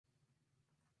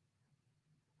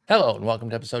Hello and welcome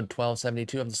to episode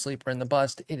 1272 of The Sleeper and the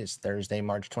Bust. It is Thursday,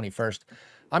 March 21st.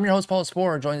 I'm your host, Paul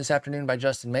Sporer, joined this afternoon by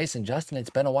Justin Mason. Justin, it's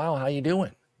been a while. How you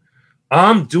doing?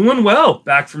 I'm doing well.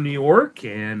 Back from New York,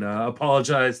 and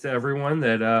apologize to everyone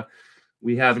that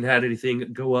we haven't had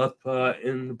anything go up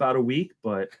in about a week.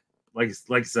 But like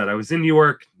I said, I was in New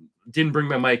York, didn't bring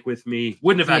my mic with me,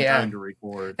 wouldn't have had Yeah, time to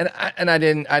record. and I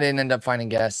didn't end up finding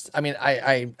guests. I mean,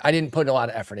 I didn't put a lot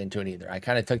of effort into it either. I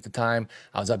kind of took the time.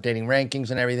 I was updating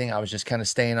rankings and everything. I was just kind of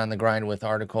staying on the grind with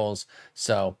articles.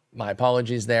 So my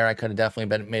apologies there. I could have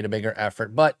definitely made a bigger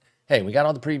effort, but hey, we got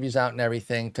all the previews out and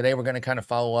everything. Today we're going to kind of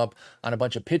follow up on a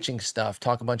bunch of pitching stuff,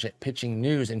 talk a bunch of pitching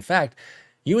news. In fact,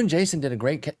 you and Jason did a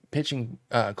great pitching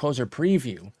closer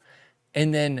preview,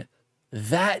 and then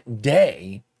that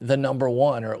day, the number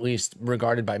one, or at least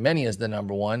regarded by many as the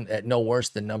number one, at no worse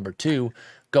than number two,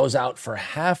 goes out for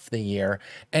half the year.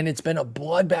 And it's been a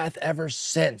bloodbath ever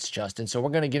since, Justin. So we're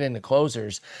going to get into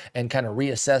closers and kind of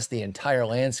reassess the entire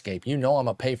landscape. You know I'm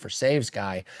a pay for saves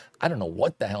guy. I don't know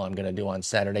what the hell I'm going to do on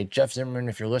Saturday. Jeff Zimmerman,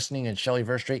 if you're listening, and Shelly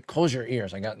Verstreet, close your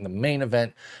ears. I got in the main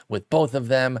event with both of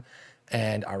them,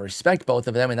 and I respect both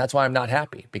of them, and that's why I'm not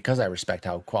happy, because I respect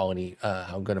how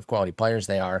good of quality players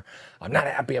they are. I'm not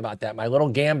happy about that. My little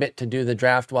gambit to do the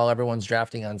draft while everyone's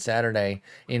drafting on Saturday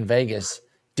in Vegas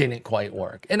didn't quite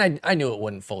work, and I knew it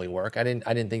wouldn't fully work. I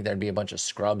didn't think there'd be a bunch of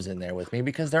scrubs in there with me,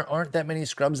 because there aren't that many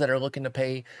scrubs that are looking to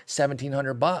pay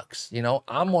 $1,700. You know,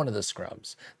 I'm one of the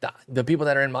scrubs. The people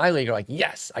that are in my league are like,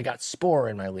 yes, I got Sporer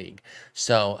in my league.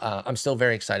 So I'm still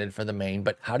very excited for the main.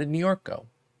 But how did New York go?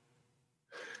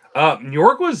 New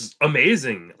York was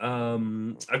amazing.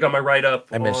 I got my write up.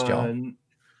 I missed y'all.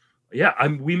 Yeah,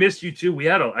 we missed you too. We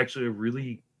had actually a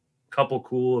really couple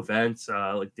cool events,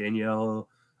 like Danielle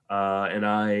and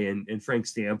I and Frank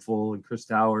Stamfel and Chris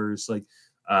Towers, like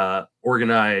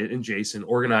organized, and Jason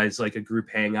organized like a group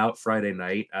hangout Friday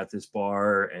night at this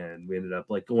bar, and we ended up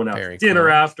like going out Very to dinner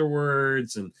cool.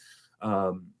 afterwards. And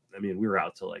I mean, we were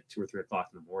out till like 2 or 3 o'clock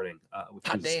in the morning, which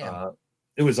Hot was damn.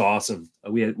 it was awesome.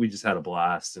 We just had a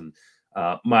blast. And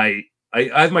I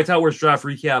have my Towers draft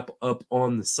recap up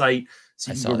on the site, so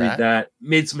I you can saw go read that. that.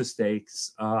 Made some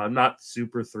mistakes. I'm not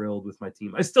super thrilled with my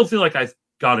team. I still feel like I've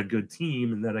got a good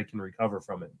team and that I can recover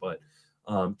from it, but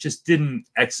just didn't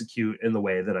execute in the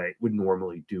way that I would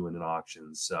normally do in an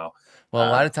auction. So, Well,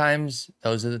 a lot of times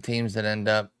those are the teams that end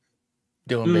up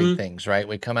doing big mm, things, right?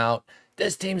 We come out,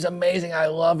 this team's amazing. I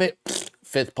love it.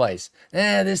 Fifth place.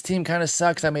 This team kind of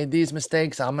sucks. I made these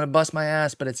mistakes. I'm going to bust my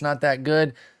ass, but it's not that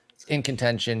good. In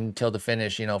contention till the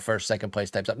finish, you know, first, second place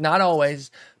type stuff. Not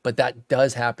always, but that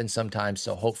does happen sometimes.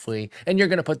 So hopefully, and you're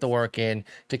going to put the work in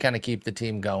to kind of keep the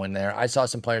team going there. I saw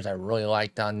some players I really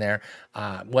liked on there.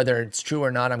 Whether it's true or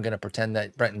not, I'm going to pretend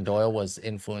that Brenton Doyle was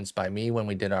influenced by me when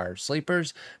we did our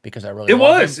sleepers, because I really it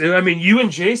love him. was. I mean, you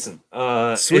and Jason.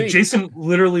 Sweet. Jason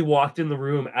literally walked in the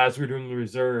room as we were doing the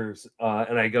reserves,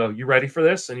 and I go, "You ready for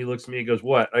this?" And he looks at me and goes,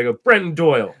 "What?" I go, "Brenton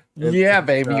Doyle." Yeah,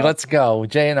 baby, let's go.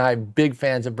 Jay and I, big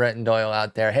fans of Brenton Doyle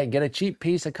out there. Hey, get a cheap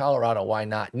piece of Colorado. Why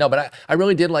not? No, but I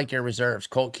really did like your reserves.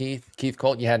 Keith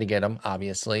Colt, you had to get him,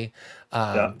 obviously.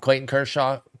 Yeah. Clayton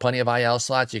Kershaw, plenty of IL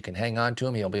slots. You can hang on to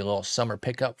him. He'll be a little summer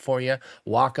pickup for you.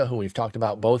 Waka, who we've talked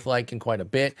about both liking quite a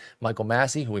bit. Michael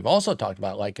Massey, who we've also talked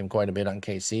about liking quite a bit on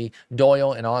KC.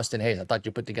 Doyle and Austin Hayes. I thought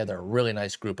you put together a really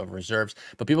nice group of reserves.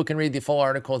 But people can read the full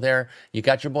article there. You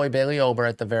got your boy Bailey Ober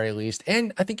at the very least.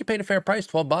 And I think you paid a fair price,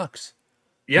 $12.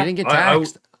 You Yeah, didn't get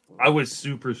taxed. I was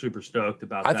super stoked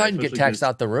about I that, thought you'd get especially taxed because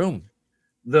out the room.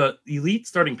 the elite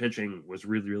starting pitching was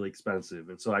really expensive,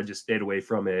 and so I just stayed away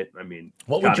from it. I mean,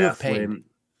 What would got you have paid? Eflin.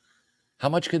 How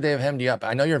much could they have hemmed you up?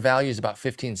 I know your value is about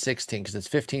 15, 16, because it's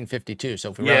 15.52. So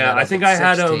if we round Yeah, that up, it's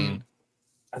 16.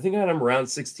 I think I had him around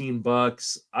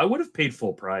 $16. I would have paid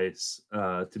full price,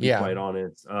 to be Yeah. quite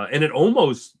honest. And it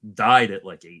almost died at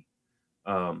like 8.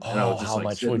 And I Oh, was just how like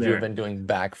much sitting would you have there. been doing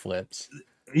backflips?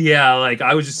 Yeah, like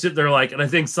I was just sitting there, like, and I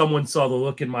think someone saw the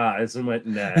look in my eyes and went,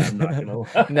 "Nah, I'm not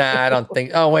gonna." Nah, I don't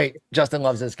think. Oh, wait. Justin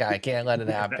loves this guy. I can't let it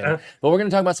happen. But we're going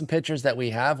to talk about some pitchers that we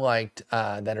have liked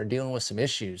that are dealing with some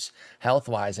issues health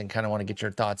wise, and kind of want to get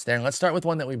your thoughts there. And let's start with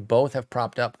one that we both have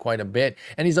propped up quite a bit.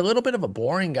 And he's a little bit of a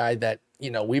boring guy that,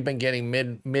 you know, we've been getting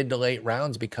mid to late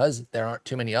rounds because there aren't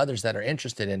too many others that are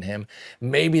interested in him.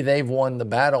 Maybe they've won the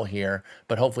battle here,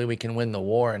 but hopefully we can win the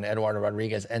war and Eduardo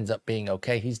Rodriguez ends up being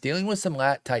okay. He's dealing with some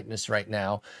lat tightness right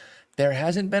now. There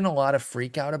hasn't been a lot of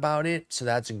freak out about it, so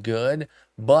that's good.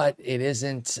 But it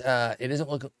isn't. It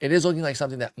is looking like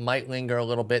something that might linger a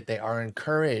little bit. They are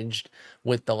encouraged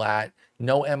with the lat.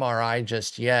 No MRI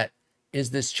just yet.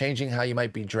 Is this changing how you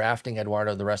might be drafting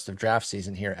Eduardo the rest of draft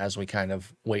season here as we kind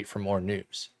of wait for more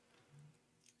news?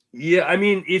 Yeah, I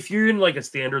mean, if you're in like a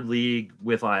standard league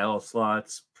with IL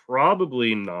slots,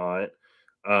 probably not.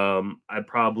 I'd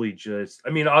probably just, I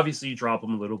mean, obviously you drop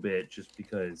him a little bit just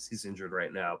because he's injured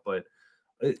right now, but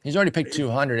He's already picked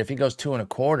 200. If he goes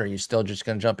 2.25, you still just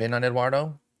going to jump in on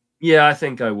Eduardo? yeah, I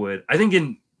think I would. I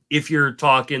think if you're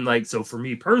talking like, so for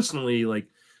me personally, like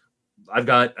I've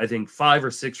got, I think 5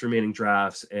 or 6 remaining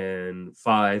drafts, and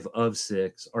 5 of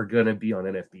 6 are going to be on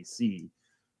NFBC.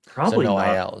 Probably so no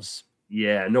not. ILs.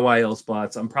 Yeah, no IL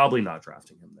spots. I'm probably not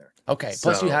drafting him there. Okay.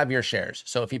 Plus, you have your shares.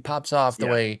 So if he pops off the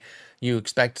way you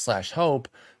expect / hope,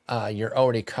 you're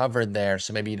already covered there.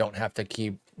 So maybe you don't have to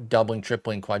keep doubling,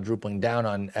 tripling, quadrupling down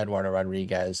on Eduardo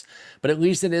Rodriguez. But at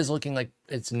least it is looking like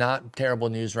it's not terrible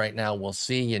news right now. We'll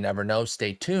see. You never know.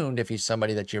 Stay tuned. If he's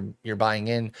somebody that you're buying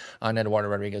in on Eduardo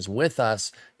Rodriguez with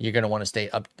us, you're going to want to stay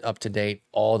up to date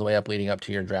all the way up leading up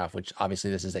to your draft, which obviously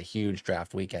this is a huge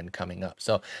draft weekend coming up.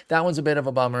 So that one's a bit of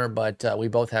a bummer, but we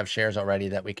both have shares already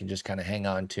that we can just kind of hang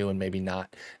on to and maybe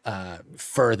not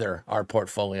further our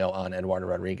portfolio on Eduardo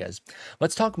Rodriguez.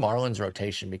 Let's talk Marlins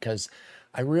rotation, because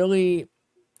I really,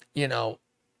 you know,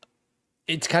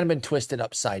 it's kind of been twisted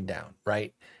upside down,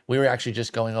 right? We were actually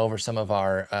just going over some of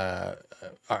our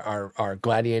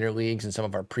gladiator leagues and some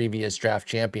of our previous draft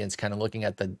champions, kind of looking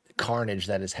at the carnage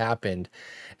that has happened.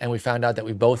 And we found out that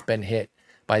we've both been hit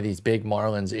by these big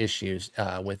Marlins issues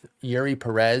with Eury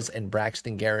Perez and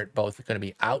Braxton Garrett both going to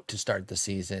be out to start the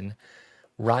season.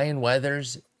 Ryan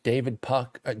Weathers, AJ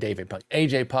Puck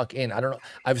in. I don't know.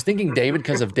 I was thinking David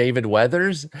because of David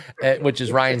Weathers, which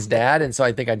is Ryan's dad. And so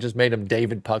I think I just made him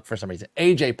David Puck for some reason.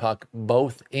 AJ Puck,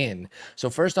 both in.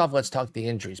 So first off, let's talk the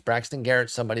injuries. Braxton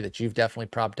Garrett, somebody that you've definitely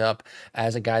propped up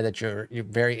as a guy that you're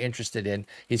very interested in.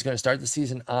 He's going to start the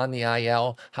season on the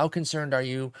IL. How concerned are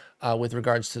you with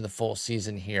regards to the full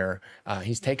season here?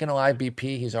 He's taken a live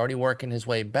BP. He's already working his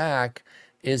way back.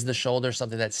 Is the shoulder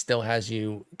something that still has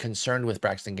you concerned with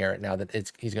Braxton Garrett now that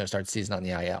he's going to start the season on the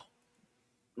IL?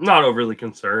 Not overly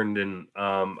concerned, and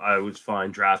I was fine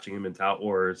drafting him in Tout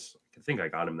Wars. I think I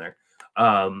got him there.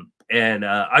 And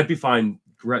I'd be fine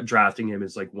drafting him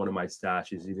as like one of my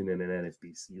stashes, even in an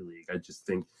NFBC league. I just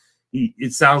think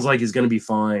it sounds like he's going to be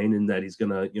fine, and that he's going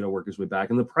to, you know, work his way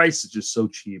back. And the price is just so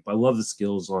cheap. I love the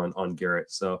skills on Garrett,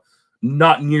 so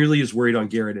not nearly as worried on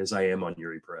Garrett as I am on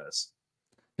Eury Perez.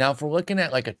 Now, if we're looking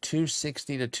at like a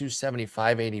 260 to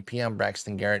 275 ADP on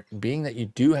Braxton Garrett, being that you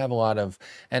do have a lot of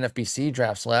NFBC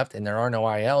drafts left and there are no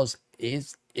ILs,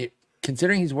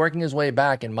 considering he's working his way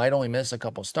back and might only miss a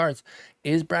couple starts,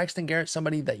 is Braxton Garrett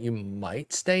somebody that you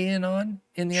might stay in on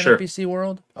in the NFBC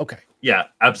world? Okay. Yeah,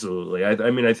 absolutely.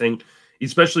 I mean, I think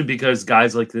especially because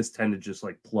guys like this tend to just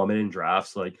like plummet in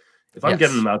drafts. Like if I'm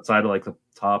getting them outside of like the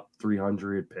top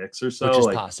 300 picks or so, which is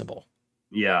like, possible.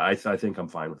 Yeah, I think I'm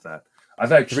fine with that.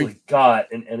 I've actually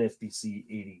got an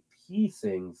NFBC ADP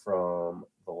thing from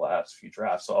the last few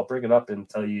drafts, so I'll bring it up and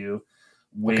tell you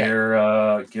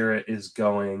where Garrett is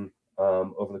going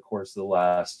over the course of the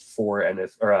last 4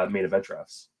 main event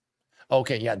drafts.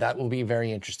 Okay, yeah, that will be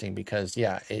very interesting because,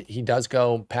 he does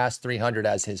go past 300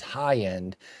 as his high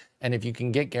end, and if you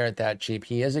can get Garrett that cheap,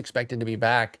 he is expected to be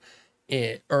back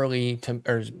early to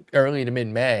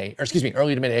mid-May, or excuse me,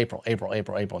 early to mid-April,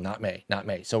 April, not May.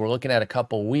 So we're looking at a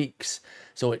couple weeks.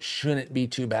 So it shouldn't be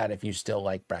too bad if you still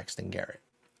like Braxton Garrett.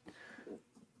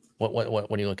 What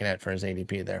are you looking at for his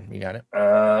ADP there? You got it?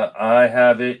 I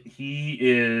have it. He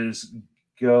is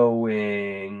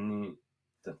going.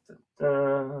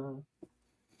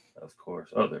 Of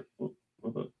course. Oh, there.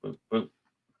 Where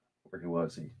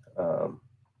was he?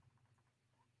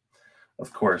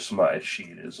 Of course, my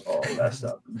sheet is all messed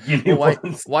up.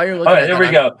 Why you're looking at there we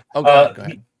go. Oh, go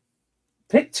ahead.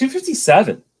 Pick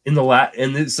 257 in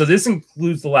the so this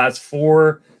includes the last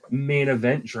 4 main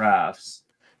event drafts.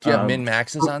 Do you have min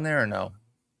maxes on there or no?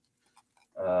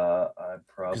 I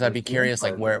probably, because I'd be curious,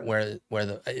 like where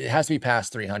it has to be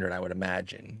past 300. I would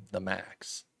imagine the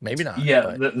max. Maybe not.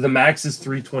 Yeah, the max is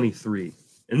 323.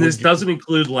 And this doesn't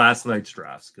include last night's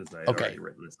drafts because I already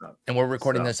written this up. And we're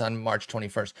recording this on March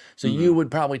 21st. So you would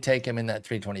probably take him in that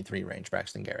 323 range,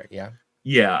 Braxton Garrett, yeah?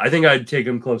 Yeah, I think I'd take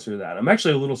him closer to that. I'm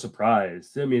actually a little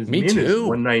surprised. I mean, me too. Is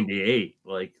 198,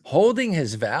 like holding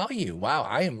his value. Wow,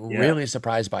 I am really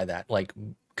surprised by that. Like,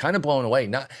 kind of blown away.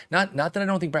 Not that I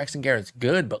don't think Braxton Garrett's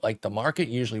good, but like the market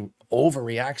usually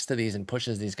overreacts to these and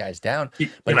pushes these guys down.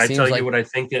 But can I tell you what I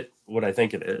think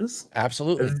it is?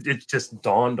 Absolutely. It just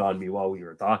dawned on me while we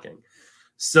were talking.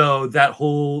 So that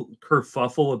whole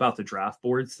kerfuffle about the draft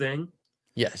boards thing,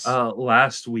 yes,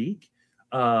 last week,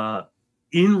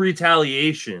 in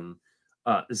retaliation,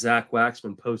 Zach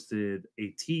Waxman posted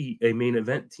a main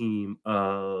event team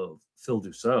of Phil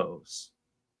Dussault's.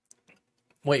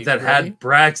 Wait, that really? had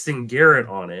Braxton Garrett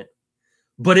on it,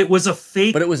 but it was a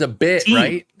fake. But it was a bit, team.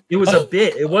 right? It was a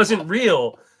bit. It wasn't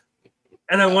real.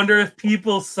 And I wonder if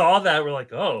people saw that, were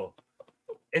like, "Oh,"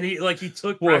 and he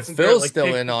took. Well, Braxton Phil's Garrett,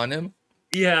 still in on him.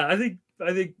 Yeah, I think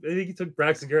he took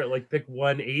Braxton Garrett like pick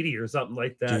 180 or something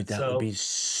like that. Dude, that would be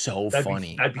so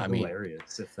funny. That'd be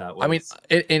hilarious if that was. I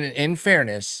mean, in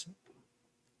fairness,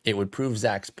 it would prove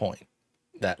Zach's point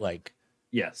that like,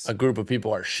 yes, a group of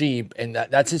people are sheep, and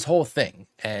that's his whole thing.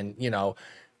 And you know,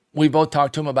 we both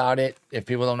talked to him about it. If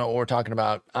people don't know what we're talking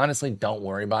about, honestly, don't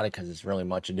worry about it because it's really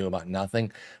much ado about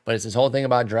nothing. But it's this whole thing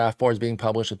about draft boards being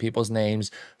published with people's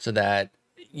names so that,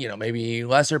 you know, maybe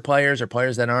lesser players or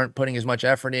players that aren't putting as much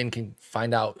effort in can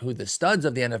find out who the studs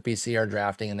of the NFBC are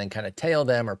drafting and then kind of tail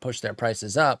them or push their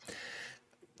prices up.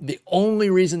 The only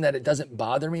reason that it doesn't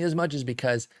bother me as much is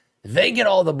because they get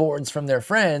all the boards from their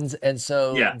friends, and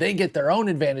so they get their own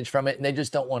advantage from it, and they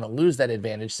just don't want to lose that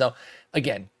advantage. So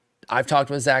again, I've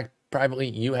talked with Zach privately.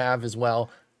 You have as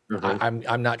well.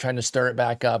 I'm not trying to stir it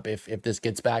back up if this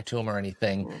gets back to him or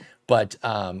anything. But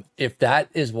if that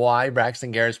is why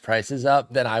Braxton Garrett's price is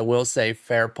up, then I will say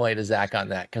fair play to Zach on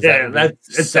that. Because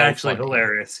it's so actually funny.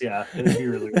 Hilarious. Yeah, it'd be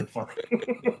really, really fun.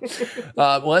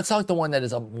 Well, let's talk the one that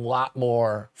is a lot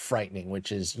more frightening,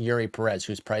 which is Eury Perez,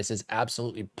 whose price is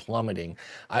absolutely plummeting.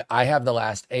 I have the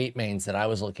last 8 mains that I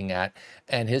was looking at,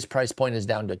 and his price point is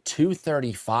down to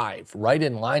 $235, right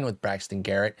in line with Braxton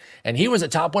Garrett. And he was a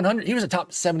top 100. He was a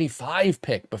top 75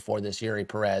 pick before this Eury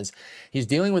Perez. He's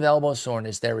dealing with elbow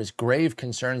soreness. There is grave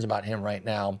concerns about him right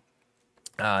now.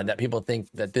 That people think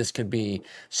that this could be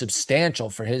substantial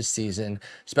for his season,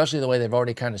 especially the way they've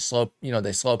already kind of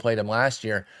they slow played him last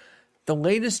year. The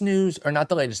latest news, or not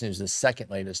the latest news, the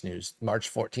second latest news,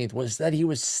 March 14th, was that he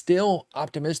was still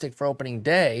optimistic for opening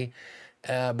day.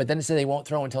 But then it said they won't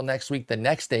throw until next week, the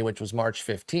next day, which was March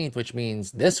 15th, which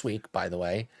means this week, by the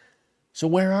way. So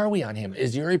where are we on him?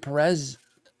 Is Eury Perez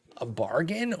a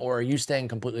bargain, or are you staying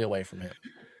completely away from him?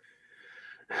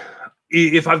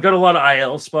 If I've got a lot of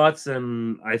IL spots,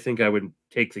 then I think I would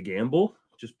take the gamble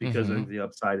just because I think the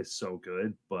upside is so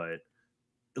good. But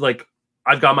like,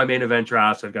 I've got my main event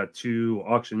drafts. I've got 2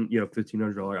 auction,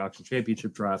 $1,500 auction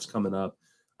championship drafts coming up,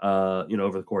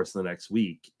 over the course of the next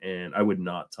week. And I would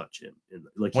not touch him.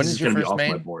 When is your first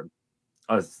main? My board.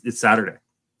 It's Saturday.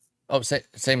 Oh,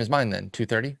 same as mine then,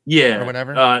 2:30? Yeah. Or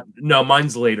whatever? No,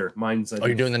 mine's later. Mine's,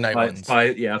 you're doing the night ones.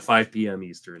 5 p.m.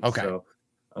 Eastern. Okay. So,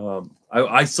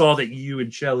 I saw that you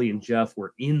and Shelly and Jeff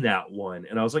were in that one,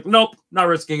 and I was like, nope, not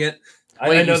risking it.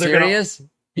 Wait, I know they're serious?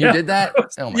 You did that?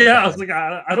 Oh my God. I was like,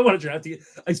 I don't want to draft you.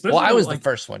 Well, I was the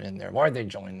first one in there. Why'd they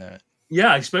join that?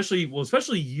 Yeah,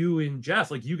 especially you and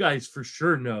Jeff. Like, you guys for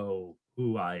sure know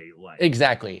who I like.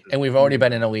 Exactly, and we've already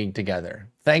been in a league together.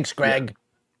 Thanks, Greg. Yeah.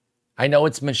 I know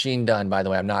it's machine done, by the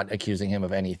way. I'm not accusing him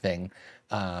of anything.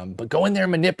 But go in there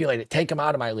and manipulate it. Take him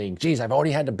out of my league. Geez, I've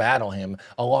already had to battle him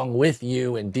along with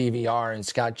you and DVR and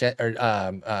Scott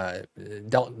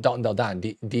Dalton Del Don,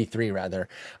 D3 rather.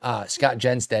 Scott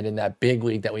Genstead in that big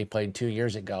league that we played 2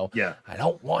 years ago. Yeah. I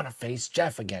don't want to face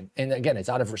Jeff again. And again, it's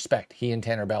out of respect. He and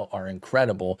Tanner Bell are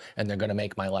incredible, and they're going to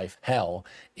make my life hell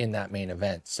in that main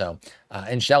event. So,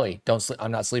 and Shelly,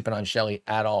 I'm not sleeping on Shelly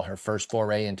at all. Her first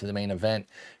foray into the main event,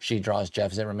 she draws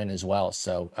Jeff Zimmerman as well.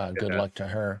 So good luck to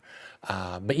her.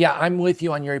 But yeah, I'm with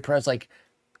you on Eury Perez. Like,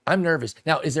 I'm nervous.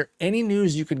 Now, is there any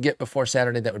news you could get before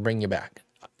Saturday that would bring you back?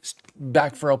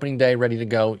 Back for opening day, ready to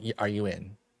go. Are you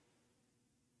in?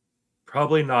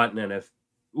 Probably not an NF.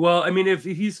 Well, I mean, if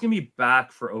he's going to be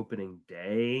back for opening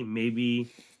day,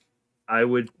 maybe I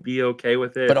would be okay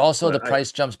with it. But also the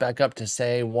price jumps back up to,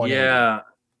 say, 180. Yeah.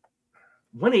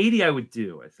 180 I would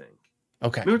do, I think.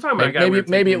 Okay. We were talking about a guy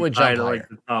maybe it would jump higher. Like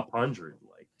the top 100.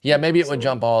 Yeah, maybe it would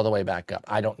jump all the way back up.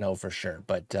 I don't know for sure,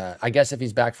 but I guess if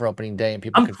he's back for opening day and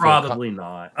people, I'm probably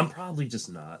not. I'm probably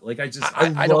just not. Like, I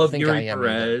don't love think Eury I am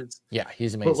Perez. Yeah,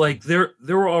 he's amazing. But like, there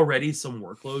were already some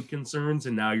workload concerns,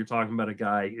 and now you're talking about a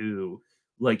guy who,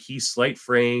 like, he's slight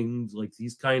framed. Like,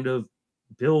 these kind of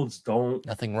builds don't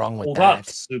nothing wrong with hold that. Up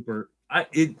super.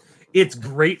 It's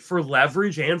great for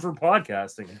leverage and for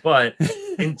podcasting, but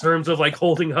in terms of like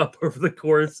holding up over the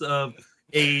course of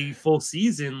a full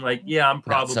season, like, yeah, I'm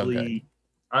probably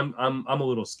I'm a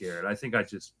little scared. I think I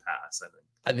just pass.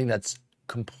 I think that's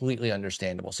completely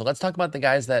understandable. So let's talk about the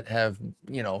guys that have,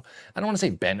 I don't want to say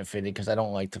benefited because I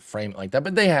don't like to frame it like that,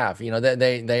 but they have,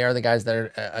 they are the guys that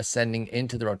are ascending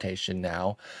into the rotation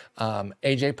now.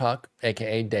 AJ Puck,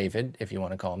 aka David, if you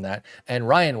want to call him that, and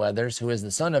Ryan Weathers, who is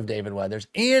the son of David Weathers,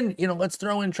 and let's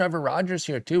throw in Trevor Rogers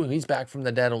here too. He's back from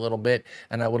the dead a little bit,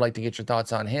 and I would like to get your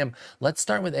thoughts on him. Let's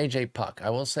start with AJ Puck.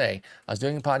 I will say I was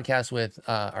doing a podcast with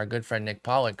our good friend Nick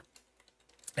Pollock,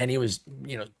 and he was,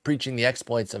 preaching the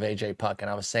exploits of AJ Puck.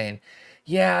 And I was saying,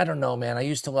 yeah, I don't know, man. I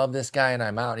used to love this guy and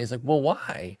I'm out. And he's like, well,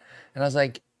 why? And I was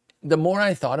like, the more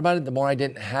I thought about it, the more I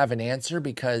didn't have an answer,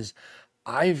 because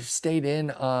I've stayed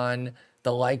in on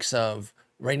the likes of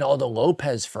Reynaldo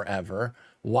Lopez forever.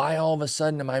 Why all of a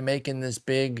sudden am I making this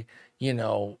big,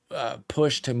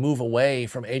 push to move away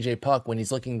from AJ Puck when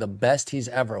he's looking the best he's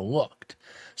ever looked?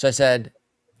 So I said,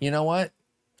 you know what?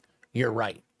 You're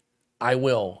right. I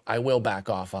will back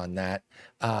off on that.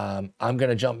 I'm going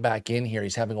to jump back in here.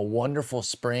 He's having a wonderful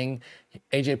spring.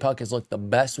 AJ Puck has looked the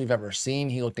best we've ever seen.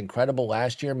 He looked incredible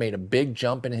last year, made a big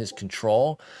jump in his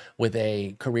control with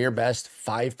a career best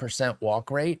 5%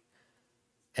 walk rate.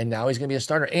 And now he's going to be a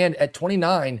starter. And at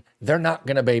 29, they're not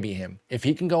going to baby him. If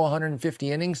he can go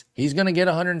 150 innings, he's going to get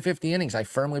 150 innings. I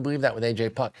firmly believe that with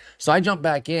AJ Puck. So I jump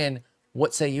back in.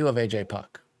 What say you of AJ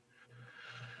Puck?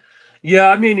 Yeah,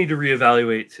 I may need to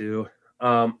reevaluate too.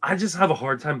 I just have a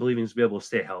hard time believing he's be able to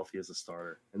stay healthy as a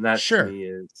starter, and that sure. to me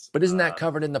is. But isn't that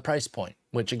covered in the price point?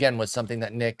 Which again was something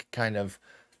that Nick kind of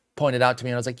pointed out to me,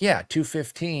 and I was like, yeah,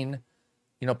 215,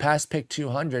 past pick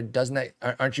 200, doesn't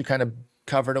that? Aren't you kind of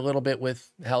covered a little bit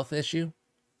with health issue?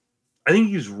 I think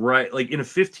he's right. Like in a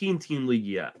 15-team league,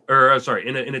 yeah, or sorry,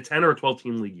 in a 10 or a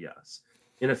 12-team league, yes.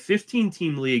 In a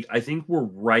 15-team league, I think we're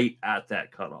right at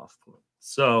that cutoff point.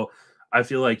 So I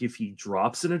feel like if he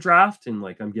drops in a draft and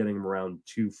like I'm getting him around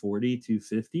 240,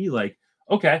 250, like,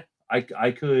 okay,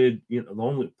 I could, the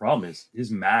only problem is his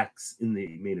max in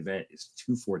the main event is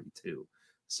 242.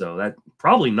 So that's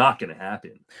probably not going to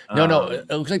happen. No, it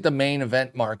looks like the main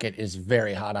event market is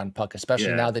very hot on Puck,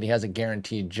 especially now that he has a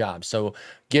guaranteed job. So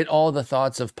get all the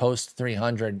thoughts of post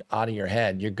 300 out of your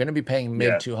head. You're going to be paying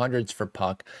mid 200s for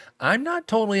Puck. I'm not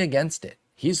totally against it.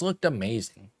 He's looked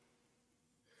amazing.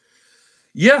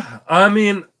 Yeah, I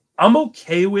mean, I'm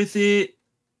okay with it,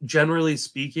 generally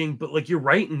speaking, but like you're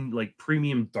right in like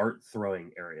premium dart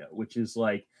throwing area, which is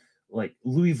like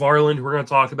Louie Varland, who we're going to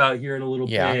talk about here in a little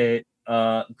bit.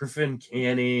 Griffin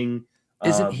Canning.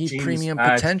 Isn't he James premium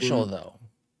Paxton. potential though?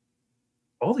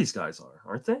 All these guys are,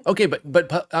 aren't they? Okay,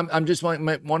 but I'm just want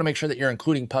to make sure that you're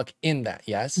including Puck in that.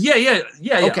 Yes. Yeah.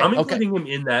 Okay, I'm including him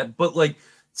in that, but like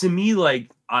to me,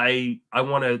 like I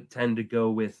want to tend to go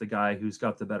with the guy who's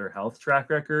got the better health track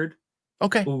record.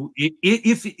 Okay.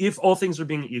 If all things are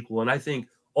being equal, and I think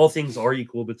all things are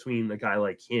equal between a guy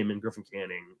like him and Griffin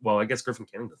Canning. Well, I guess Griffin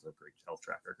Canning doesn't have a great health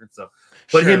track record, so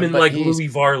but him and like Louie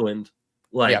Varland,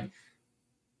 like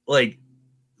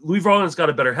Louie Varland's got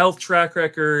a better health track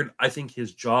record. I think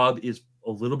his job is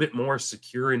a little bit more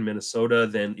secure in Minnesota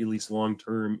than at least long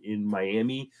term in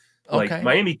Miami. Like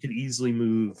Miami could easily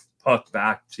move Puck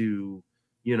back to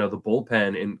the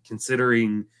bullpen, and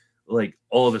considering like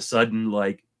all of a sudden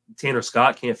like Tanner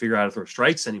Scott can't figure out how to throw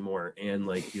strikes anymore, and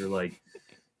like you're like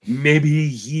maybe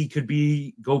he could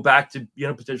go back to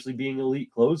potentially being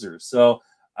elite closer. So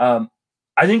I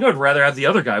think I'd rather have the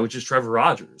other guy, which is Trevor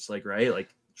Rogers, like right, like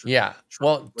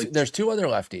well, there's two other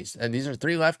lefties, and these are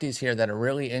three lefties here that are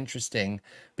really interesting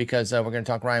because we're going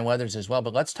to talk Ryan Weathers as well.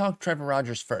 But let's talk Trevor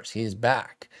Rogers first. He's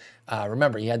back.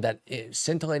 Remember, he had that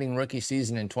scintillating rookie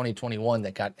season in 2021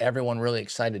 that got everyone really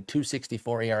excited.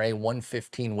 2.64 ERA,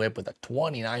 1.15 WHIP with a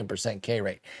 29% K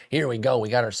rate. Here we go. We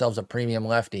got ourselves a premium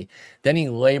lefty. Then he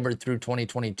labored through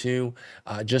 2022,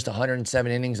 just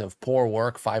 107 innings of poor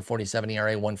work, 5.47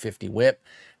 ERA, 1.50 WHIP.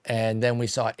 And then we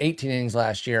saw 18 innings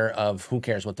last year of who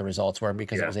cares what the results were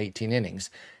because it was 18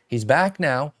 innings. He's back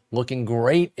now, looking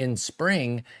great in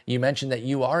spring. You mentioned that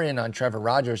you are in on Trevor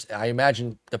Rogers. I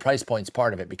imagine the price point's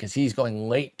part of it because he's going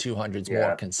late 200s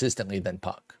more consistently than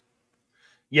Puck.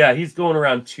 Yeah, he's going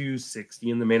around 260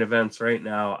 in the main events right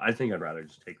now. I think I'd rather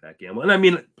just take that gamble. And I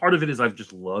mean, part of it is I've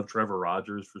just loved Trevor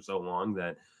Rogers for so long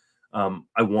that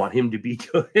I want him to be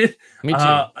good. Me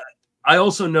too. I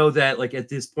also know that, like, at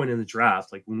this point in the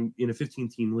draft, like when in a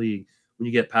 15-team league, when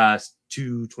you get past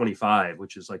 225,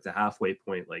 which is like the halfway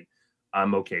point, like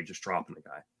I'm okay just dropping the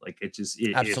guy. Like it just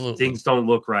if things don't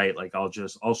look right, like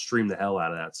I'll stream the hell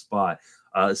out of that spot.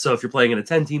 So if you're playing in a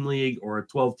 10-team league or a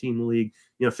 12-team league,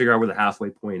 figure out where the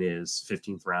halfway point is,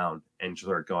 15th round, and just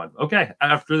start going. Okay,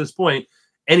 after this point,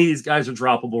 any of these guys are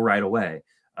droppable right away.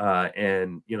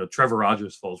 And Trevor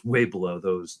Rogers falls way below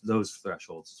those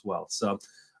thresholds as well. So.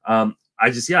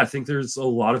 I think there's a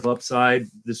lot of upside.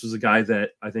 This was a guy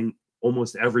that I think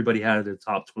almost everybody had a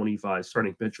top 25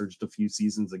 starting pitcher just a few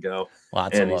seasons ago.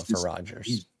 Lots of love for Rogers.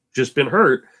 He's just been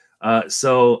hurt.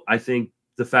 So I think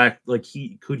the fact, like,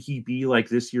 could he be like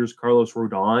this year's Carlos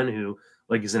Rodon, who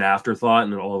like is an afterthought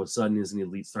and then all of a sudden is an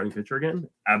elite starting pitcher again?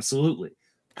 Absolutely.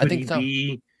 Could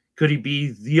he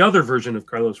be the other version of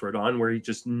Carlos Rodon where he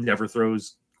just never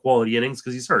throws quality innings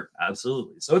because he's hurt.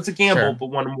 Absolutely. So it's a gamble, but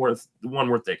one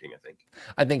worth taking, I think.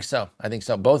 I think so.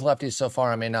 Both lefties so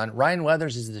far I'm in on. Ryan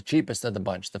Weathers is the cheapest of the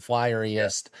bunch, the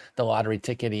flyeriest, the lottery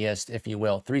ticketiest, if you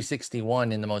will.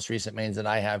 361 in the most recent mains that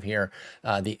I have here,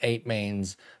 the 8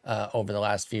 mains over the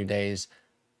last few days.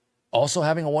 Also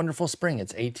having a wonderful spring.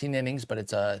 It's 18 innings, but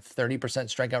it's a 30%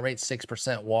 strikeout rate,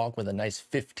 6% walk with a nice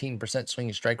 15%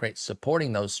 swinging strike rate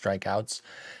supporting those strikeouts,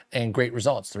 and great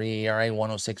results. 3 ERA,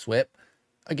 106 whip.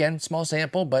 Again, small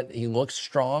sample, but he looks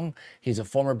strong. He's a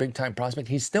former big-time prospect.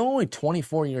 He's still only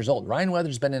 24 years old. Ryan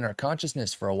Weathers has been in our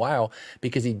consciousness for a while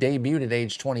because he debuted at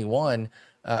age 21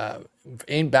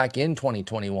 back in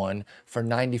 2021 for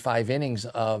 95 innings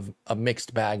of a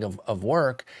mixed bag of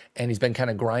work, and he's been kind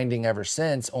of grinding ever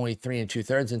since. Only 3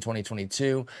 2/3 in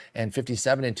 2022 and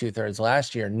 57 2/3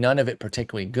 last year. None of it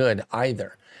particularly good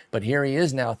either. But here he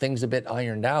is now, things a bit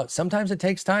ironed out. Sometimes it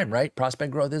takes time, right?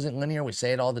 Prospect growth isn't linear. We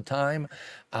say it all the time.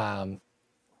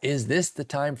 Is this the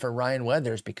time for Ryan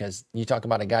Weathers? Because you talk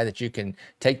about a guy that you can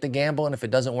take the gamble, and if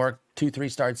it doesn't work, 2-3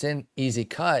 starts in, easy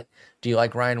cut. Do you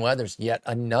like Ryan Weathers? Yet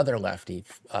another lefty,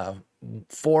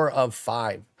 4 of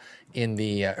 5 in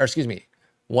the, or excuse me,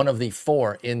 1 of the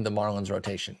 4 in the Marlins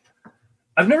rotation.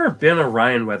 I've never been a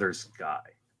Ryan Weathers guy.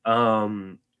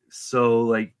 So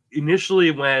like initially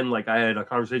when like I had a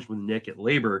conversation with Nick at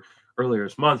Labor earlier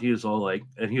this month, he was all like,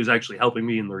 and he was actually helping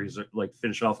me in the reserve, like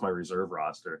finish off my reserve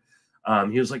roster.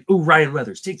 He was like, "Oh, Ryan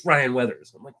Weathers, take Ryan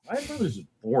Weathers." I'm like, Ryan Weathers is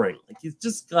boring. Like he's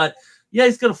just got, yeah,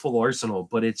 he's got a full arsenal,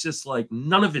 but it's just like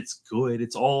none of it's good.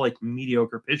 It's all like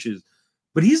mediocre pitches.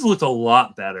 But he's looked a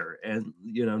lot better, and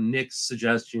you know, Nick's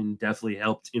suggestion definitely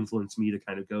helped influence me to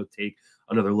kind of go take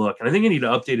another look. And I think I need to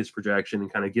update his projection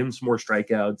and kind of give him some more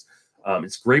strikeouts.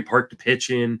 It's a great park to pitch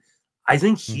in. I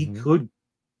think he could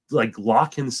like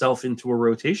lock himself into a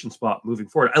rotation spot moving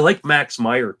forward. I like Max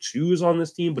Meyer too is on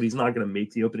this team, but he's not going to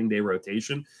make the opening day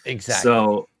rotation. Exactly.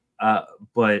 So,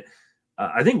 but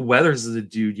I think Weathers is a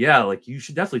dude. Yeah, like you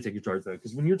should definitely take a charge though,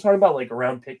 because when you're talking about like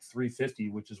around pick 350,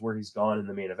 which is where he's gone in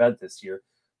the main event this year,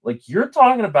 like you're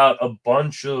talking about a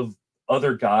bunch of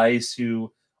other guys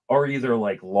who are either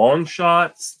like long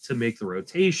shots to make the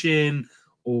rotation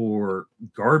or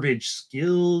garbage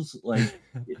skills. Like,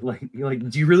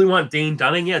 do you really want Dane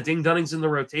Dunning? Yeah, Dane Dunning's in the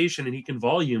rotation and he can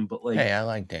volume, but like, hey, I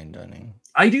like Dane Dunning.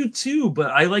 I do too,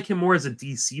 but I like him more as a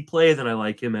DC play than I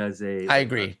like him as a. I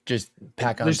agree. Just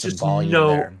pack on some volume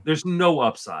there. There's no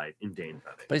upside in Dane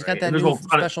Dunning, but he's got that new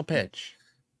special pitch.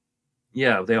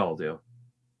 Yeah, they all do.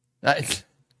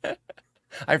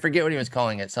 I forget what he was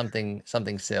calling it, something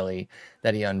silly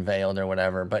that he unveiled or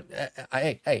whatever. But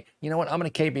hey, you know what? I'm going to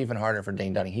cape even harder for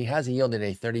Dane Dunning. He has yielded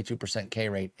a 32% K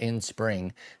rate in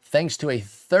spring, thanks to a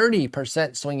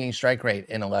 30% swinging strike rate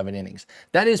in 11 innings.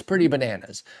 That is pretty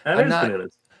bananas. I'm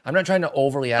not trying to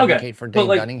overly advocate for Dane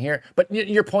Dunning here, but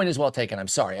your point is well taken. I'm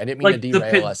sorry. I didn't mean to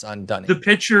derail us on Dunning. The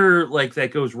pitcher like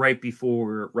that goes right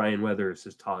before Ryan Weathers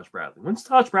is Taj Bradley. When's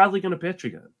Taj Bradley going to pitch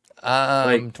again?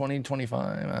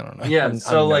 2025. I don't know. Yeah,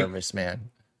 I'm nervous,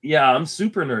 man. Yeah, I'm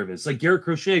super nervous. Like Garrett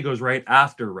Crochet goes right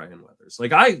after Ryan Weathers.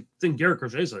 Like I think Garrett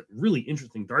Crochet is a really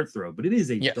interesting dart throw, but it is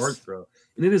a dart throw,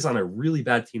 and it is on a really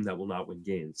bad team that will not win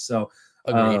games. So,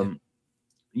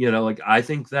 you know, like I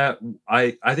think that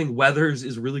I think Weathers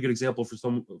is a really good example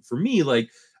for me, like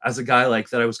as a guy like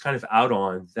that I was kind of out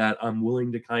on, that I'm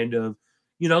willing to kind of,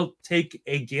 you know, take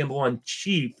a gamble on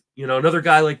cheap. You know, another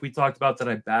guy like we talked about that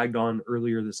I bagged on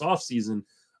earlier this offseason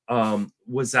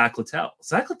was Zach Littell.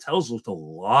 Zach Littell's looked a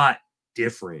lot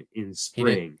different in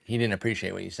spring. He didn't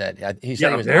appreciate what you said. He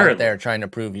said he was out there trying to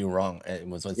prove you wrong. It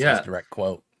was his direct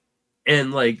quote.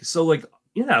 And like, so like,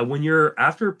 yeah, when you're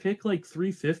after pick like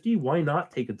 350, why not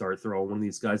take a dart throw on one of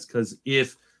these guys? Because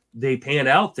if they pan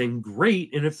out, then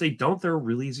great. And if they don't, they're a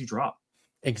really easy drop.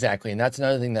 Exactly. And that's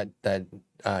another thing that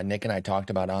Nick and I talked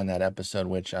about on that episode,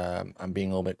 which I'm being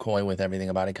a little bit coy with everything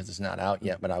about it because it's not out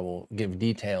yet, but I will give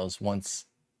details once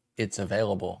it's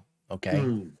available.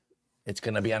 Okay. It's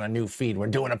going to be on a new feed. We're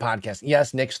doing a podcast.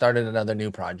 Yes, Nick started another new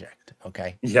project.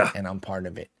 Okay. Yeah. And I'm part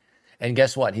of it. And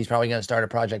guess what? He's probably going to start a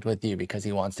project with you because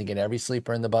he wants to get every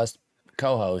sleeper in the bus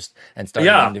co-host and start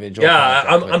an individual. Yeah,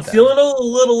 I'm feeling a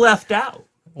little left out.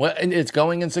 Well, and it's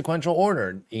going in sequential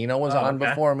order. Eno was on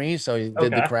before me, so he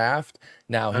did the craft.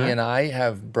 Now he and I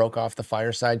have broke off the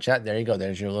fireside chat. There you go.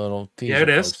 There's your little teaser. Yeah, it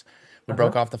is. Folks. We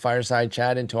broke off the fireside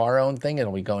chat into our own thing.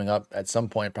 It'll be going up at some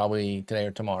point, probably today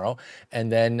or tomorrow.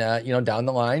 And then, you know, down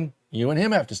the line, you and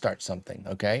him have to start something.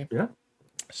 Okay. Yeah.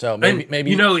 So maybe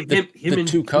you know, him and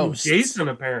two coasts. Jason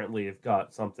apparently have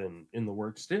got something in the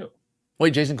works too.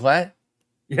 Wait, Jason Klatt?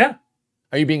 Yeah.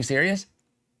 Are you being serious?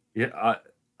 Yeah.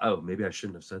 Oh, maybe I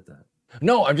shouldn't have said that.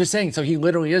 No, I'm just saying. So he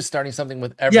literally is starting something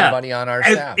with everybody on our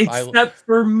staff, except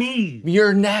for me.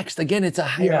 You're next. Again, it's a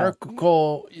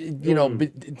hierarchical, you know,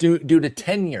 due to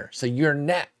tenure. So you're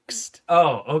next.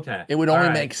 Oh, okay. It would only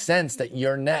make sense that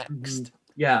you're next.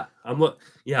 Yeah,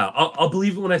 I'll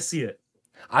believe it when I see it.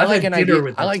 I like an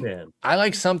idea. I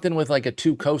like something with like a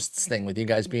two coasts thing with you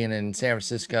guys being in San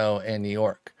Francisco and New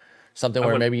York. Something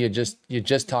where maybe you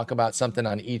just talk about something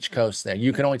on each coast there.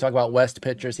 You can only talk about West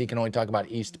pitchers. He can only talk about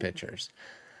East pitchers.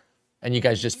 And you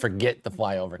guys just forget the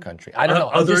flyover country. I don't know.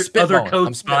 Other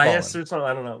coast bias or something.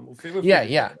 I don't know.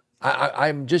 Yeah.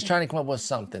 I'm just trying to come up with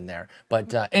something there.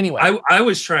 But anyway. I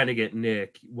was trying to get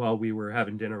Nick while we were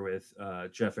having dinner with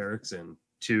Jeff Erickson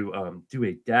to do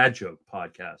a dad joke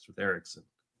podcast with Erickson.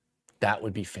 That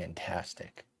would be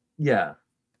fantastic. Yeah.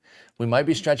 We might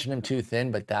be stretching him too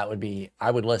thin, but that would be, I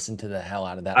would listen to the hell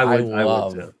out of that. I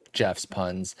love Jeff's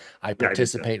puns. I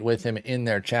participate with him in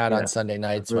their chat on Sunday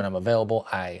nights when I'm available.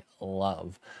 I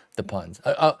love the puns.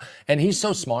 And he's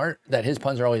so smart that his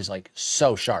puns are always like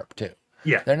so sharp too.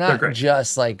 Yeah. They're not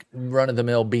just like run of the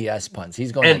mill BS puns.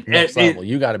 He's going like next level.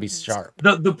 You got to be sharp.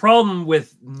 The problem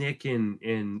with Nick and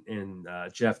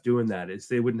Jeff doing that is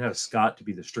they wouldn't have Scott to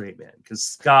be the straight man, because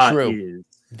Scott is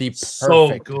the perfect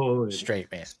so good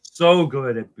straight man. So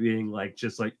good at being like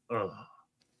just like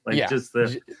just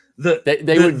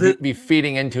they would be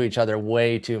feeding into each other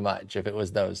way too much if it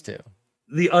was those two.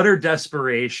 The utter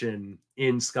desperation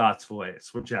in Scott's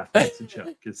voice when Jeff makes a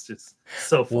joke. It's just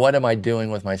so fun. What am I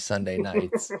doing with my Sunday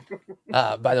nights?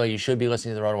 By the way, you should be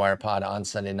listening to the RotoWire pod on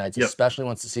Sunday nights, especially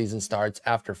once the season starts.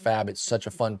 After Fab, it's such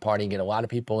a fun party. You get a lot of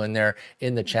people in there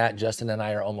in the chat. Justin and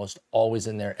I are almost always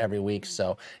in there every week.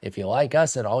 So if you like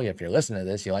us at all, if you're listening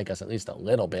to this, you like us at least a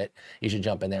little bit, you should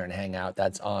jump in there and hang out.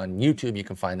 That's on YouTube. You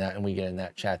can find that, and we get in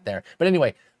that chat there. But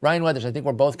anyway, Ryan Weathers, I think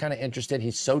we're both kind of interested.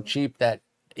 He's so cheap that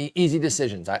easy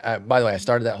decisions. By the way, I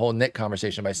started that whole Nick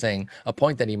conversation by saying a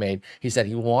point that he made. He said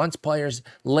he wants players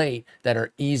late that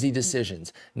are easy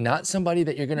decisions, not somebody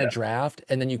that you're going to draft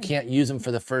and then you can't use them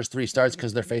for the first 3 starts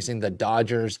because they're facing the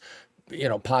Dodgers,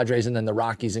 Padres, and then the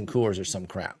Rockies and Coors or some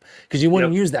crap, because you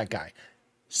wouldn't use that guy.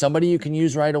 Somebody you can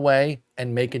use right away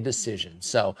and make a decision.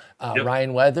 So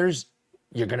Ryan Weathers,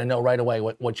 you're going to know right away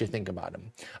what you think about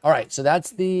him. All right, so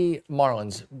that's the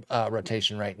Marlins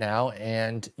rotation right now,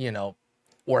 and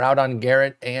we're out on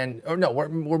Garrett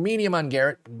we're medium on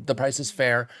Garrett. The price is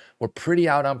fair. We're pretty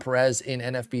out on Perez in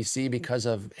NFBC because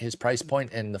of his price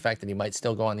point and the fact that he might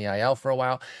still go on the IL for a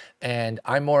while. And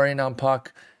I'm more in on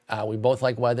Puck. We both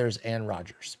like Weathers and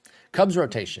Rogers. Cubs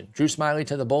rotation. Drew Smyly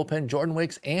to the bullpen. Jordan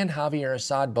Wicks and Javier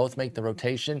Assad both make the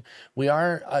rotation. We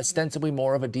are ostensibly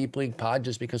more of a deep league pod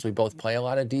just because we both play a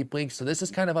lot of deep leagues. So this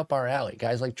is kind of up our alley.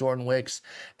 Guys like Jordan Wicks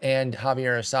and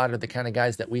Javier Assad are the kind of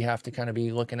guys that we have to kind of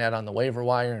be looking at on the waiver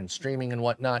wire and streaming and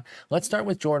whatnot. Let's start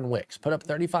with Jordan Wicks. Put up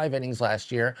 35 innings last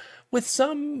year with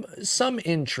some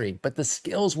intrigue, but the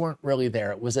skills weren't really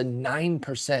there. It was a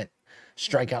 9%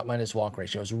 strikeout minus walk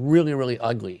ratio. It was really, really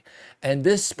ugly. And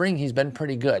this spring, he's been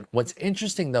pretty good. What's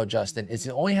interesting, though, Justin, is he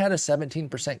only had a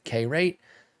 17% K rate,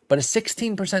 but a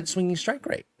 16% swinging strike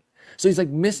rate. So he's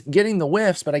like getting the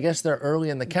whiffs, but I guess they're early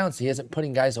in the counts. He isn't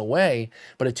putting guys away,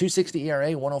 but a 2.60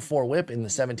 ERA, 104 whip in the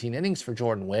 17 innings for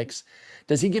Jordan Wicks.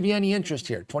 Does he give you any interest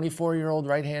here? 24-year-old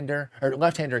left-hander,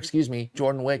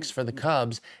 Jordan Wicks for the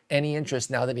Cubs. Any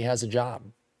interest now that he has a job?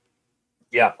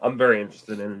 Yeah, I'm very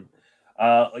interested in him.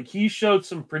 He showed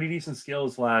some pretty decent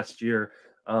skills last year.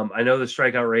 I know the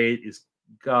strikeout rate is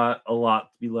got a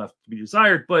lot to be left to be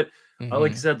desired, but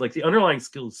like I said, the underlying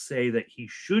skills say that he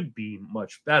should be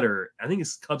much better. I think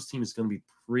his Cubs team is going to be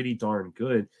pretty darn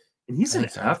good, and he's an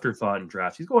afterthought in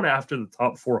drafts. He's going after the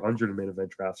top 400 in main event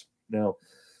drafts now.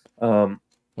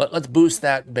 Let's boost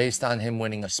that based on him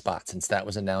winning a spot, since that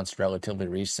was announced relatively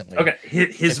recently. Okay,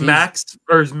 his max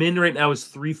or his min right now is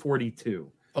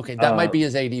 342. Okay, that might be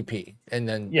his ADP. And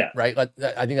then, right? I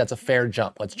think that's a fair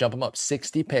jump. Let's jump him up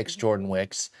 60 picks, Jordan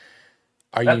Wicks.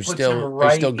 Are you still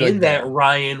good in that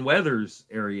Ryan Weathers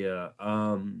area?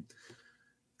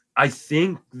 I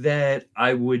think that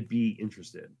I would be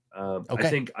interested. I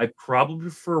think I probably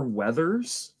prefer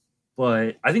Weathers,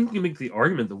 but I think you can make the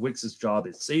argument that Wicks' job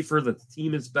is safer, that the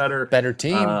team is better. Better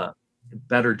team.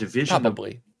 Better division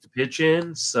to pitch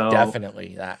in. So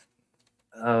definitely that.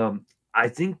 I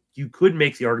think you could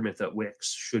make the argument that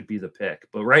Wicks should be the pick.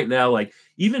 But right now,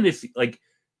 even if, I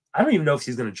don't even know if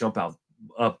he's going to jump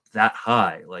up that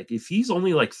high. If he's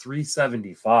only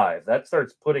 375, that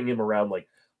starts putting him around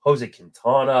Jose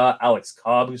Quintana, Alex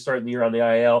Cobb, who's starting the year on the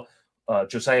IL,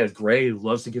 Josiah Gray, who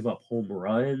loves to give up home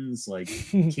runs,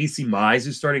 Casey Mize,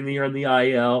 who's starting the year on the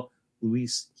IL,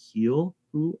 Luis Gil,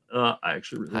 who I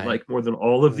actually really like more than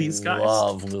all of these guys.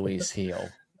 Love Luis Heel.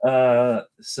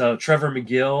 So Trevor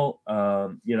McGill,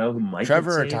 who might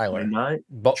Trevor get saved, or Tyler? might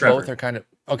not. Both are kind of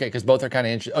okay because both are kind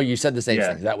of interesting. Oh, you said the same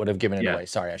thing. That would have given it away.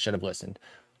 Sorry, I should have listened.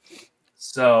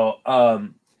 So, I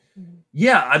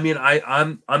mean,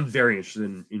 I'm very interested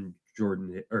in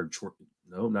Jordan or Jordan.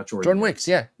 No, not Jordan. Jordan Wicks.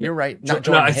 Yeah, you're right. Not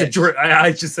Jordan. No, I said Jordan.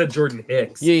 I just said Jordan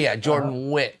Hicks. Yeah. Jordan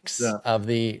Wicks of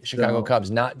the Chicago Cubs,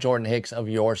 not Jordan Hicks of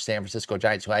your San Francisco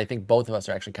Giants, who I think both of us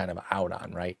are actually kind of out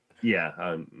on, right? Yeah,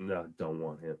 no, don't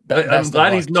want him. But I'm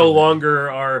glad he's no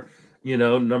longer our,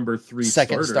 number 3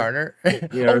 second starter.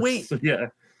 Yeah, oh wait, yeah.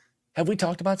 Have we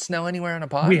talked about Snell anywhere on a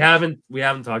pod? We haven't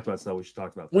talked about Snell. We should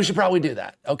talk about that. We should probably do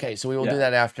that. Okay, so we will do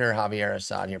that after Javier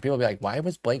Assad here. People will be like, why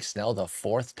was Blake Snell the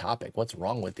 4th topic? What's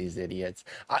wrong with these idiots?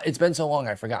 It's been so long,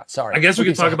 I forgot. Sorry. I guess we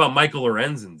could talk about Michael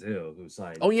Lorenzen, too, who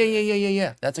signed. Oh,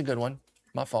 yeah. That's a good one.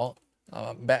 My fault.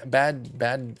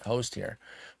 Bad host here.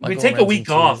 We take a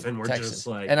week off and we're just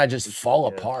like... And I just fall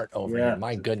apart over here.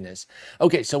 My goodness.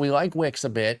 Okay, so we like Wicks a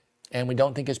bit, and we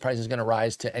don't think his price is going to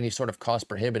rise to any sort of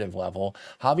cost-prohibitive level.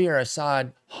 Javier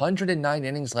Assad, 109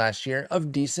 innings last year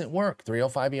of decent work.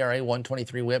 3.05 ERA,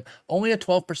 123 WHIP, only a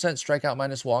 12% strikeout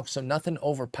minus walk, so nothing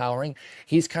overpowering.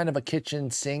 He's kind of a kitchen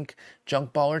sink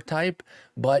junk baller type,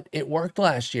 but it worked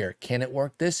last year. Can it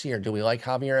work this year? Do we like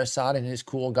Javier Assad and his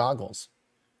cool goggles?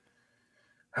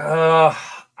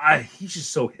 He's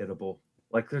just so hittable.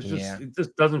 Like there's just it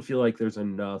just doesn't feel like there's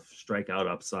enough strikeout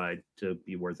upside to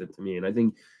be worth it to me. And I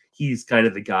think he's kind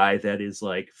of the guy that is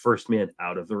like first man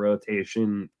out of the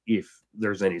rotation if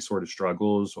there's any sort of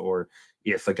struggles or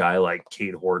if a guy like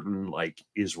Cade Horton like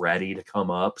is ready to come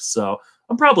up. So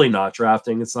I'm probably not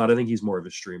drafting. I think he's more of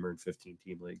a streamer in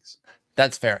 15-team leagues.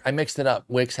 That's fair. I mixed it up.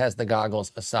 Wicks has the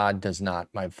goggles. Assad does not.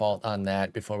 My fault on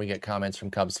that. Before we get comments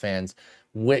from Cubs fans,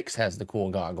 Wicks has the cool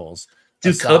goggles.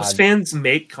 Do Cubs fans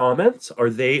make comments? Are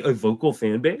they a vocal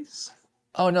fan base?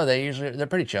 Oh no, they're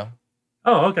pretty chill.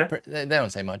 Oh, okay. They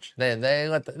don't say much.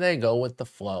 They go with the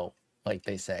flow, like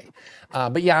they say.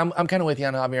 But yeah, I'm kind of with you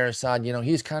on Javier Assad.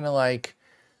 He's kind of like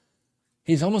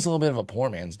he's almost a little bit of a poor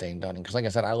man's Dane Dunning. Because like I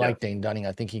said, I like Dane Dunning.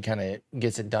 I think he kind of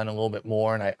gets it done a little bit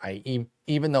more. And I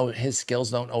even though his skills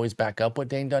don't always back up what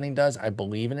Dane Dunning does, I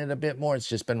believe in it a bit more. It's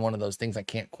just been one of those things I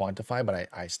can't quantify, but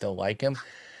I still like him.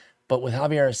 But with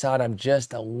Javier Assad, I'm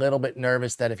just a little bit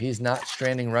nervous that if he's not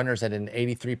stranding runners at an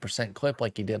 83% clip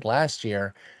like he did last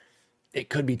year, it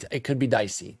could be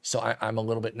dicey. So I'm a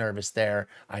little bit nervous there.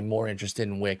 I'm more interested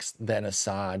in Wicks than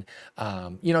Assad.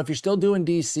 If you're still doing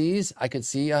DCs, I could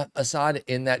see Assad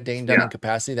in that Dane Dunning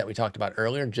capacity that we talked about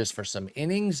earlier, just for some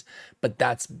innings. But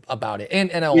that's about it. And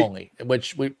NL only,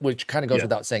 which kind of goes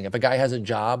without saying. If a guy has a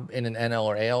job in an NL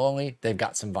or AL only, they've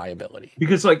got some viability.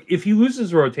 Because like if he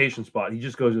loses a rotation spot, he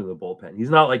just goes into the bullpen. He's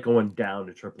not like going down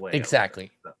to AAA.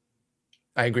 Exactly.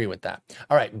 I agree with that.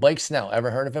 All right, Blake Snell,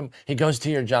 ever heard of him? He goes to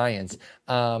your Giants,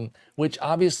 which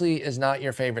obviously is not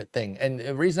your favorite thing. And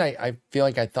the reason I feel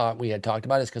like I thought we had talked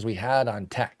about it is because we had on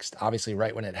text. Obviously,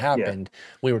 right when it happened,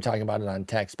 we were talking about it on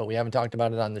text, but we haven't talked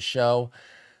about it on the show.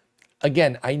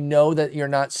 Again, I know that you're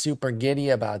not super giddy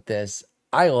about this.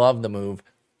 I love the move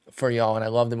for y'all, and I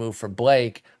love the move for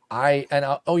Blake.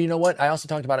 You know what? I also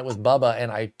talked about it with Bubba, and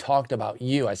I talked about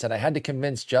you. I said I had to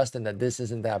convince Justin that this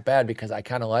isn't that bad because I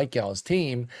kind of like y'all's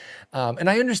team. And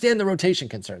I understand the rotation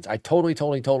concerns. I totally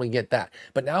get that.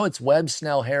 But now it's Webb,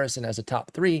 Snell, Harrison as a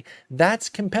top 3. That's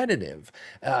competitive.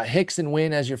 Hicks and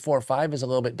Wynn as your 4 or 5 is a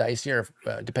little bit dicier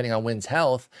depending on Wynn's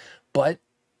health. But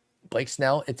Blake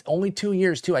Snell, it's only 2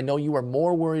 years too. I know you were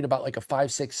more worried about like a 5,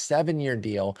 6, 7-year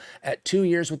deal. At 2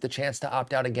 years with the chance to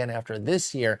opt out again after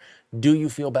this year, do you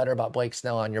feel better about Blake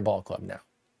Snell on your ball club now?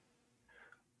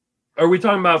 Are we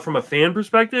talking about from a fan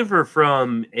perspective or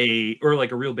from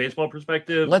like a real baseball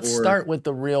perspective? Let's start with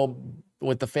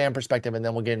the fan perspective, and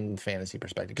then we'll get into the fantasy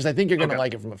perspective, because I think you're going to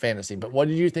like it from a fantasy. But what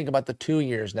did you think about the 2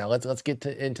 years now? Let's get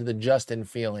into the Justin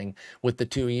feeling with the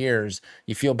 2 years.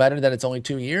 You feel better that it's only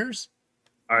 2 years?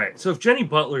 All right. So if Jenny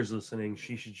Butler's listening,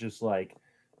 she should just like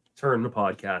turn the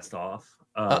podcast off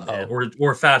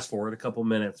or fast forward a couple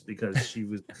minutes, because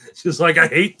she's like, I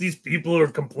hate these people who are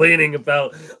complaining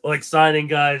about like signing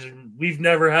guys, and we've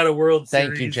never had a World Series.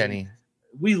 Thank you, Jenny.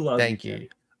 We love thank you.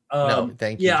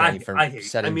 Thank you, Jenny, for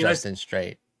setting Justin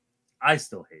straight. I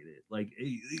still hate it. Like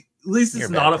at least it's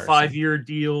not a 5-year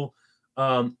deal.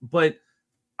 But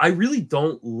I really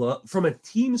don't love, from a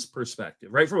team's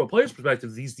perspective, right? From a player's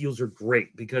perspective, these deals are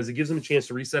great because it gives him a chance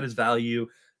to reset his value,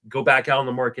 go back out on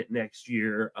the market next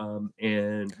year,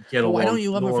 and get why don't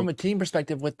you love it from a team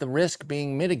perspective with the risk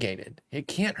being mitigated? It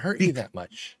can't hurt you that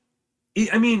much.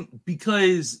 I mean,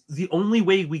 because the only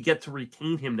way we get to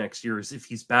retain him next year is if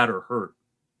he's bad or hurt.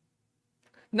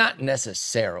 Not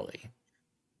necessarily.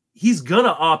 He's going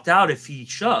to opt out if he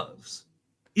shoves.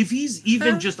 If he's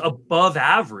even just above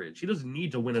average, he doesn't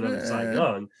need to win another Cy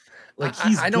Young. Like,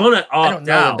 he's going to opt out. I don't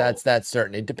know that that's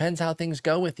certain. It depends how things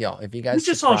go with y'all. If you guys we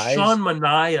just saw Sean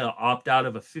Manaea opt out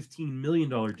of a $15 million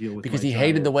deal with because he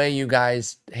hated the way you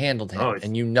guys handled him,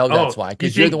 and you know that's why.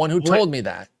 Because you're the one who told me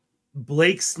that.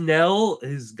 Blake Snell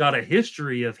has got a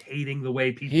history of hating the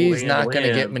way people. He's not going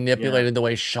to get manipulated the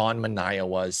way Sean Manaea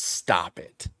was. Stop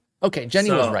it. Okay, Jenny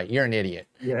was right. You're an idiot.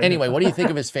 Yeah, anyway, what do you think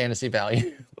of his fantasy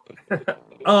value?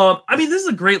 I mean, this is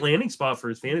a great landing spot for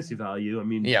his fantasy value. I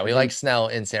mean, yeah, we like Snell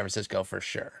in San Francisco for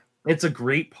sure. It's a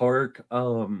great park.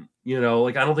 You know,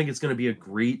 like I don't think it's going to be a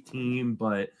great team,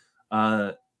 but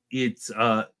it's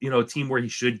you know, a team where he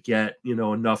should get, you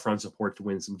know, enough run support to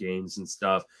win some games and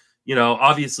stuff. You know,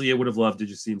 obviously, I would have loved to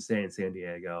just see him stay in San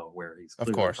Diego where he's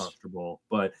clearly comfortable.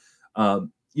 But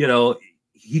you know,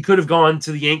 he could have gone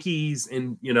to the Yankees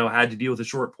and, you know, had to deal with a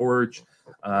short porch.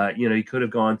 You know, he could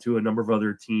have gone to a number of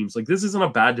other teams. Like, this isn't a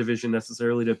bad division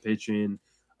necessarily to pitch in.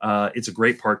 It's a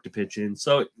great park to pitch in.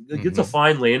 So it's a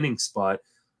fine landing spot.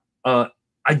 I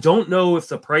don't know if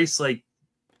the price like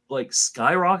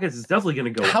skyrockets. It's definitely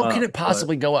going to go up. How can it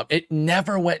possibly go up? It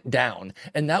never went down.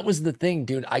 And that was the thing,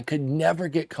 dude. I could never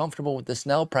get comfortable with the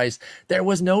Snell price. There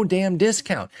was no damn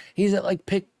discount. He's at like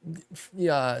pick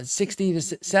 60 to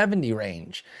 70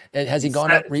 range. And has he gone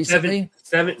up recently?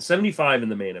 75 in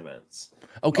the main events.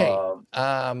 Okay.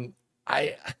 I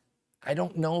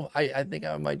don't know. I think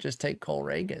I might just take Cole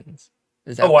Reagan's.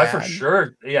 Is that bad? I for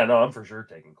sure. Yeah, no, I'm for sure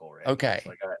taking Cole Reagan. Okay.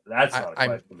 Like that's not a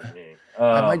question to me.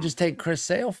 I might just take Chris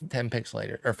Sale 10 picks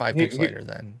later or 5 picks later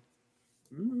then.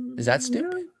 Is that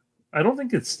stupid? Yeah, I don't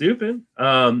think it's stupid.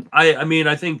 I mean,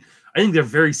 I think they're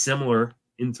very similar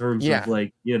in terms of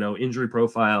like, you know, injury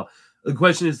profile. The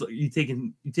question is, you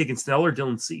taking Snell or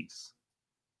Dylan Cease?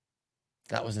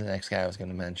 That was the next guy I was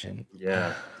going to mention.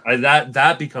 Yeah.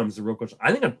 That becomes the real question.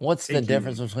 I think what's the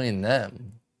difference between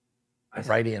them?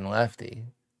 Righty and lefty.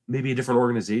 Maybe a different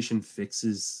organization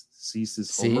fixes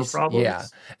Cease's homer problems. Yeah.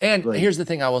 And here's the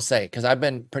thing I will say, because I've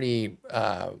been pretty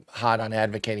hot on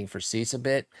advocating for Cease a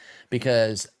bit,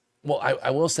 because, well, I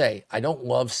will say I don't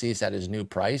love Cease at his new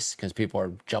price because people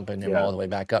are jumping him all the way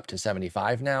back up to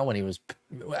 75 now. When he was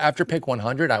after pick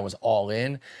 100, I was all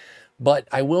in. But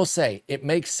I will say it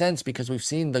makes sense because we've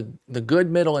seen the good,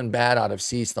 middle, and bad out of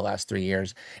Cease the last 3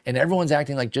 years. And everyone's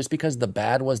acting like just because the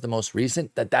bad was the most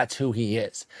recent, that's who he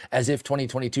is. As if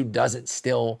 2022 doesn't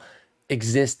still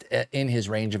exist in his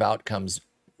range of outcomes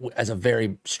as a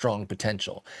very strong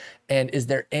potential. And is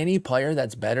there any player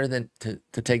that's better than to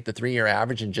take the 3-year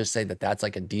average and just say that's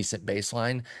like a decent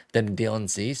baseline than Dylan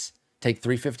Cease? Take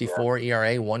 354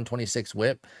 ERA, 126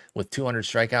 whip with 200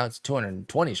 strikeouts,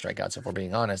 220 strikeouts, if we're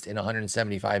being honest, in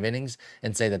 175 innings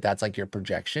and say that's like your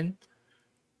projection?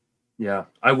 Yeah.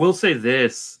 I will say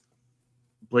this.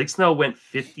 Blake Snell went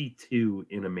 52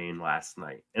 in a main last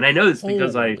night. And I know this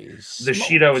because the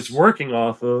sheet I was working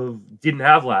off of didn't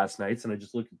have last night's, and I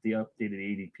just looked at the updated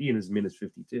ADP and his min is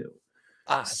 52.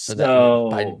 So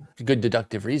that, by good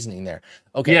deductive reasoning there.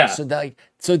 Okay, yeah. So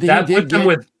that puts him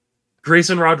with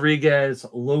Grayson Rodriguez,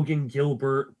 Logan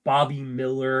Gilbert, Bobby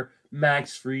Miller,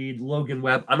 Max Fried, Logan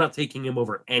Webb. I'm not taking him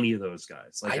over any of those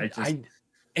guys.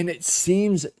 And it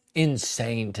seems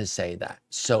insane to say that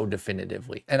so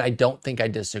definitively. And I don't think I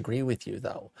disagree with you,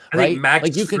 though. I think Max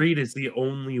Fried is the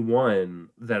only one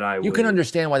that You can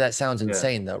understand why that sounds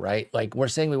insane, though, right? Like, we're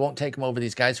saying we won't take him over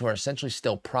these guys who are essentially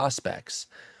still prospects.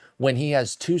 When he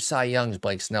has 2 Cy Youngs,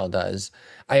 Blake Snell does.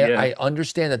 I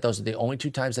understand that those are the only 2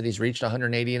 times that he's reached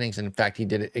 180 innings. And in fact, he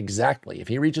did it exactly. If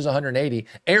he reaches 180,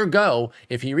 ergo,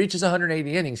 if he reaches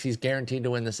 180 innings, he's guaranteed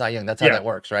to win the Cy Young. That's how that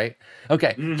works, right?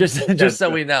 Okay, just so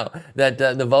we know that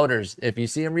the voters, if you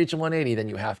see him reaching 180, then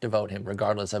you have to vote him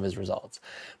regardless of his results.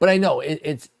 But I know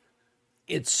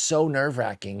it's so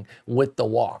nerve-wracking with the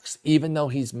walks, even though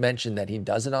he's mentioned that he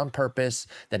does it on purpose,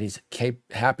 that he's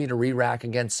happy to re-rack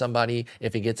against somebody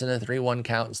if he gets in a 3-1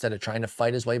 count instead of trying to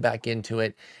fight his way back into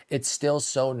it. It's still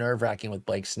so nerve-wracking with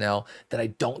Blake Snell that I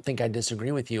don't think I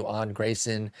disagree with you on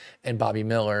Grayson and Bobby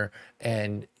Miller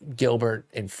and Gilbert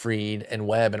and Fried and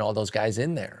Webb and all those guys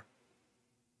in there.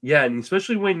 Yeah, and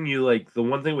especially when you, like, the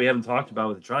one thing we haven't talked about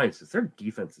with the Giants is their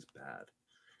defense is bad.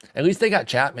 At least they got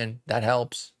Chapman. That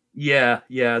helps. Yeah.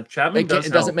 Chapman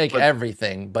doesn't make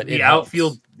everything, but the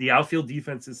outfield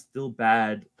defense is still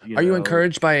bad. Are you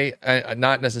encouraged by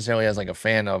not necessarily as like a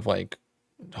fan of like,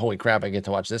 holy crap, I get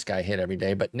to watch this guy hit every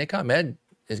day, but Nick Ahmed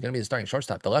is going to be the starting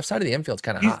shortstop. The left side of the infield's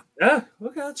kind of hot. Yeah,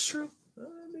 okay, that's true.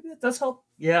 Maybe that does help.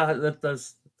 Yeah, that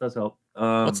does help.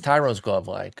 What's Tyro's glove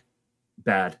like?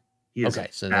 Bad. Okay,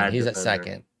 so then he's at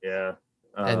second. Yeah.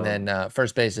 And then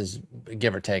first base is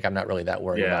give or take. I'm not really that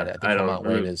worried about it. I think Lamont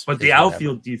Wade is. But the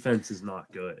outfield defense is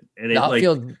not good. And the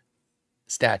outfield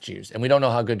statues, and we don't know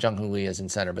how good Jung-Hoo Lee is in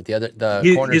center, but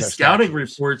corners his are scouting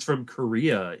statues. reports from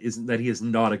Korea isn't that he is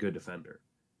not a good defender.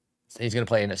 So he's going to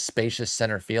play in a spacious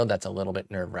center field. That's a little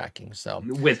bit nerve-wracking. So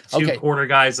with two corner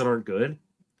guys that aren't good.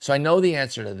 So I know the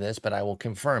answer to this, but I will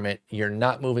confirm it. You're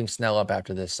not moving Snell up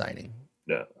after this signing.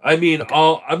 No, I mean,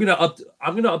 I'm gonna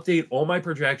update all my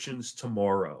projections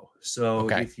tomorrow. So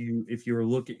if you're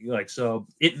looking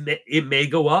it may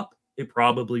go up. It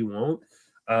probably won't.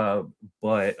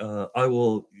 But I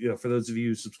will, for those of you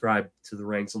who subscribe to the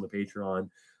ranks on the Patreon,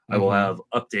 I will have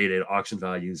updated auction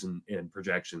values and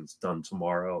projections done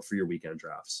tomorrow for your weekend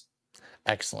drafts.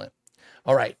 Excellent.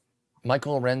 All right.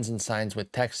 Michael Lorenzen signs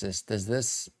with Texas. Does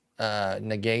this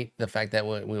negate the fact that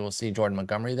we will see Jordan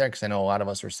Montgomery there? Because I know a lot of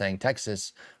us were saying,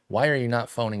 Texas, why are you not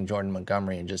phoning Jordan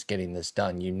Montgomery and just getting this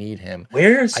done? You need him.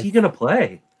 Where is he going to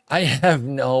play? I have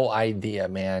no idea,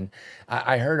 man.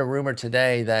 I heard a rumor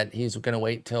today that he's going to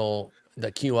wait till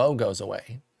the QO goes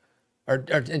away, or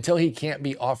until he can't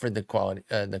be offered the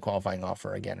qualifying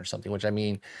offer again or something, which I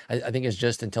mean, I think is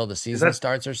just until the season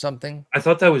starts or something. I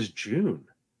thought that was June.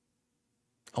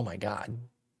 Oh my God.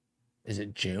 Is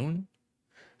it June?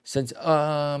 Since,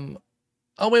 oh,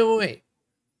 wait.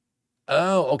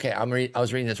 Oh, okay. I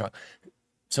was reading this wrong.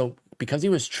 So because he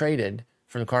was traded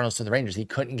from the Cardinals to the Rangers, he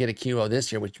couldn't get a QO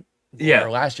this year, or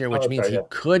last year, which means he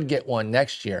could get one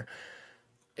next year.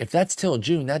 If that's till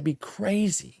June, that'd be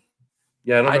crazy.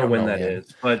 Yeah, I don't know when that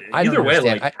is, but either way,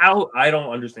 I don't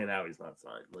understand how he's not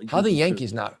signed. Like, how the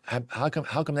Yankees not? How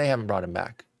come they haven't brought him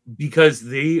back? Because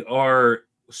they are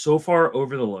so far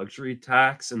over the luxury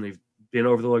tax, and they've been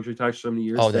over the luxury tax for so many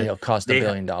years. Oh, then he'll cost $1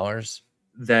 billion.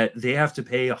 That they have to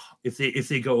pay if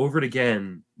they go over it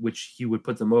again, which he would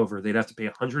put them over. They'd have to pay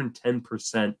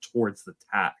 110% towards the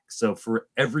tax. So for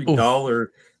every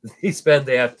dollar they spend,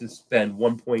 they have to spend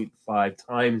 1.5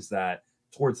 times that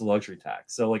towards the luxury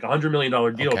tax. So like $100 million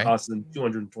deal costs them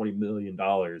 $220 million.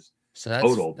 So that's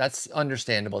total. That's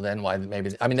understandable then. Why maybe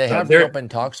they have open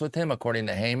talks with him according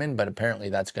to Heyman, but apparently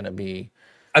that's going to be.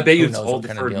 I bet you it's all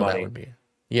deferred money. That would be.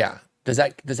 Yeah. Does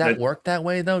that work that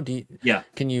way though?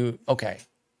 Can you? Okay.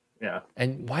 Yeah.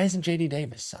 And why isn't JD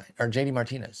Davis signed or JD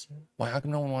Martinez? Why? How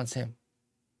come no one wants him?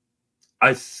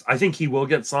 I think he will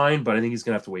get signed, but I think he's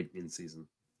gonna have to wait in season.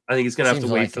 I think he's gonna have to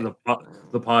wait for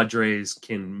the Padres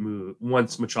can move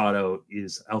once Machado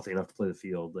is healthy enough to play the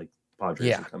field. Like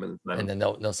Padres will come in and then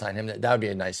they'll sign him. That would be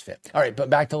a nice fit. All right, but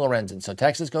back to Lorenzen. So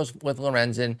Texas goes with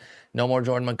Lorenzen. No more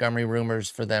Jordan Montgomery rumors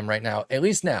for them right now. At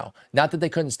least now. Not that they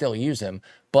couldn't still use him,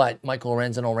 but Michael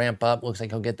Lorenzen will ramp up. Looks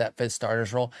like he'll get that fifth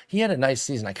starter's role. He had a nice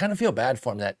season. I kind of feel bad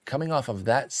for him that coming off of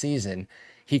that season,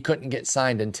 he couldn't get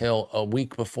signed until a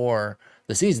week before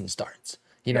the season starts.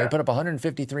 He put up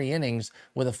 153 innings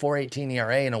with a 4.18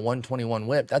 ERA and a 121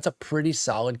 WHIP. That's a pretty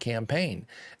solid campaign.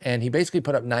 And he basically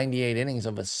put up 98 innings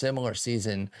of a similar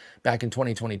season back in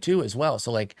 2022 as well.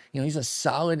 So he's a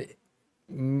solid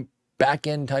back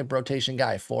end type rotation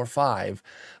guy, 4-5.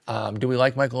 Do we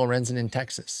like Michael Lorenzen in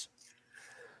Texas?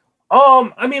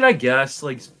 I mean, I guess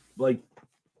like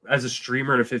as a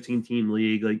streamer in a 15-team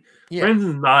league,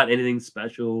 Lorenzen's not anything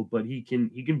special, but he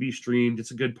can be streamed.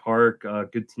 It's a good park,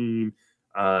 good team.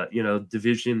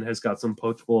 Division has got some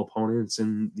poachable opponents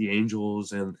in the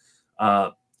Angels and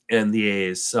the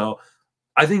A's. So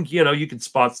I think, you could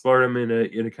spot start him in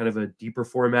a kind of a deeper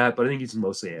format, but I think he's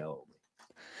mostly AL.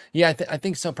 Yeah, I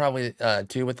think so probably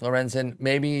too with Lorenzen.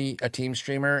 Maybe a team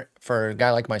streamer for a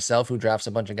guy like myself who drafts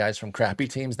a bunch of guys from crappy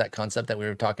teams, that concept that we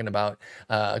were talking about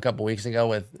a couple weeks ago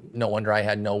with no wonder I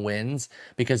had no wins,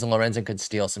 because Lorenzen could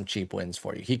steal some cheap wins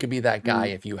for you. He could be that guy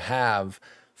if you have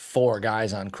 4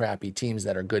 guys on crappy teams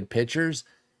that are good pitchers,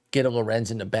 get a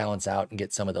Lorenzen to balance out and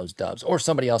get some of those dubs, or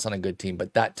somebody else on a good team,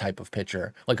 but that type of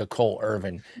pitcher, like a Cole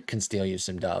Irvin, can steal you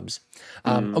some dubs.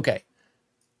 Okay.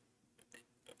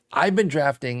 I've been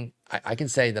drafting, I can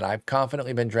say that I've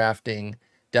confidently been drafting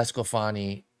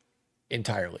DeSclafani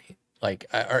entirely.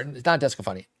 Or not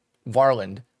DeSclafani,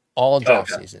 Varland, all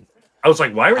draft season. I was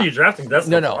like, why were you drafting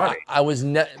DeSclafani? No. I was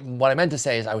what I meant to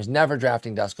say is I was never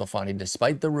drafting DeSclafani,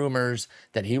 despite the rumors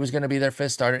that he was going to be their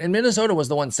fifth starter. And Minnesota was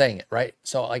the one saying it, right?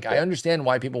 So I understand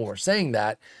why people were saying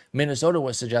that. Minnesota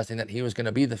was suggesting that he was going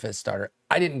to be the fifth starter.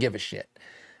 I didn't give a shit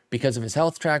because of his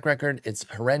health track record. It's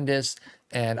horrendous.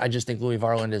 And I just think Louie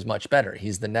Varland is much better.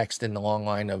 He's the next in the long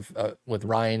line of with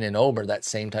Ryan and Ober, that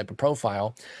same type of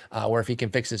profile, where if he can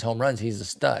fix his home runs, he's a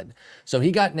stud. So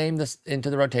he got named into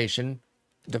the rotation,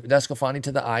 DeSclafani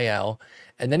to the IL,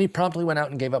 and then he promptly went out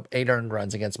and gave up 8 earned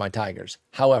runs against my Tigers.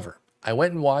 However, I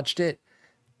went and watched it,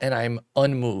 and I'm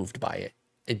unmoved by it.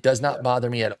 It does not bother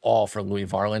me at all for Louie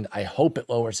Varland. I hope it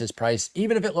lowers his price.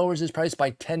 Even if it lowers his price by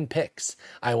 10 picks,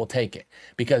 I will take it,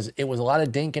 because it was a lot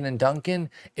of dinking and dunking.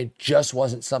 It just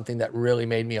wasn't something that really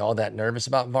made me all that nervous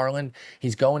about Varland.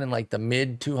 He's going in like the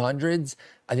mid 200s.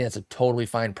 I think that's a totally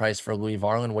fine price for Louie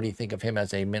Varland. What do you think of him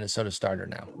as a Minnesota starter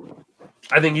now?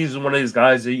 I think he's one of these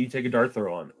guys that you take a dart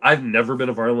throw on. I've never been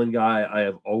a Varland guy. I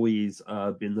have always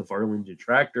been the Varland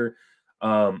detractor.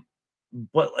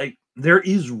 But like, there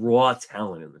is raw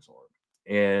talent in this arm,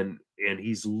 and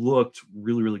he's looked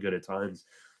really, really good at times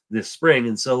this spring.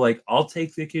 And so, like, I'll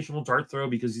take the occasional dart throw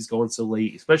because he's going so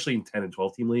late, especially in 10 and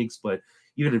 12 team leagues. But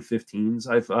even in 15s,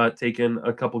 I've taken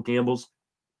a couple gambles.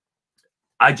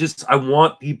 I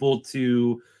want people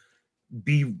to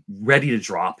be ready to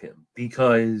drop him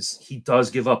because he does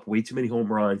give up way too many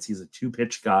home runs. He's a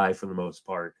 2-pitch guy for the most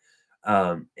part,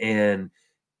 and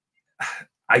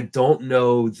I don't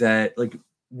know that, like,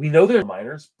 we know they're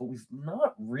minors, but we've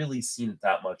not really seen it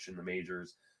that much in the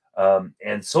majors.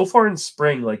 And so far in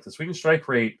spring, like, the swing and strike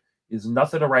rate is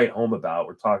nothing to write home about.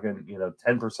 We're talking,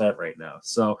 10% right now.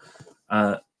 So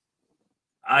I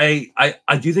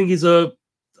do think he's a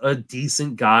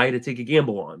decent guy to take a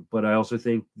gamble on, but I also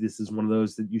think this is one of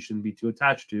those that you shouldn't be too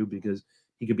attached to because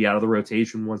he could be out of the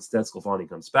rotation once DeSclafani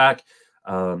comes back.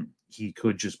 He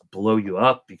could just blow you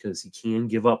up because he can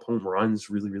give up home runs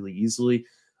really, really easily.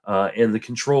 And the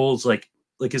controls, like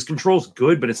his control's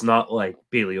good, but it's not like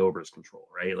Bailey Ober's control,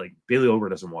 right? Like, Bailey Ober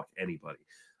doesn't walk anybody.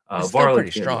 It's still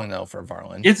pretty strong though for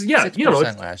Varland. It's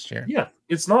 6% last year. Yeah,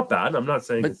 it's not bad. I'm not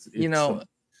saying, but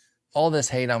all this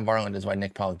hate on Varland is why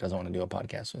Nick Pollock doesn't want to do a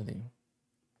podcast with you.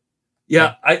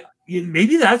 Yeah,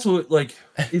 maybe that's what, like,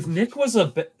 if Nick was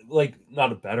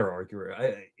not a better arguer,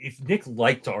 if Nick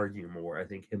liked to argue more, I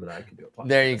think him and I could do a podcast.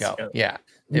 There you go. Yeah.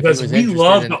 Because we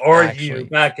love to argue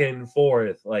back and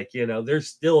forth. Like, there's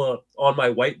still on my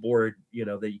whiteboard,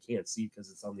 that you can't see because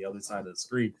it's on the other side of the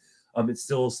screen. It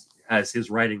still has his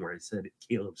writing where he said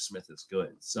Caleb Smith is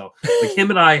good. So, like, him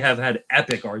and I have had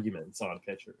epic arguments on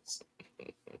pitchers.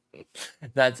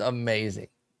 That's amazing.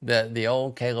 The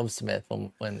old Caleb Smith,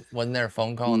 when wasn't there a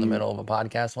phone call in the middle of a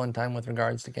podcast one time with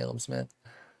regards to Caleb Smith?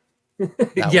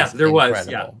 Yeah, there was.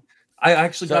 Yeah, I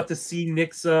actually got to see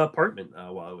Nick's apartment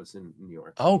while I was in New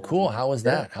York. Oh, cool! How was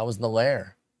that? How was the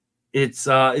lair? It's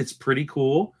pretty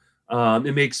cool.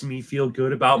 It makes me feel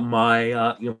good about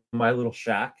my my little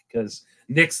shack because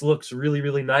Nick's looks really,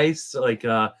 really nice. Like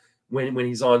when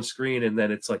he's on screen, and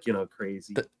then it's like,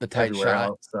 crazy. The tight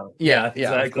shot. So, yeah,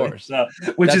 exactly. Of course. So,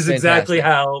 which is exactly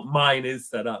how mine is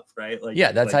set up, right? Like,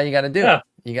 that's how you got to do it.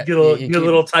 You got get a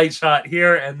little tight shot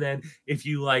here, and then if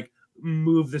you like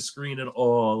move the screen at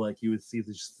all, like, you would see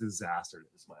this disaster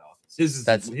that is my office. His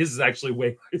is actually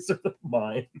way nicer than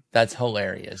mine. That's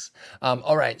hilarious.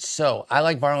 All right, so I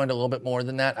like Varland a little bit more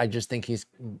than that. I just think he's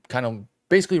kind of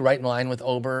basically right in line with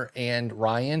Ober and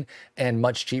Ryan, and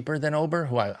much cheaper than Ober,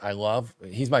 who I love.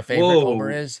 He's my favorite. Whoa.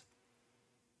 Ober is.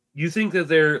 You think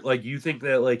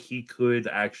that he could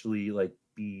actually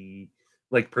be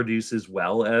produce as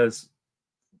well as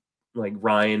like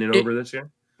Ryan and Ober this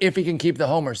year? If he can keep the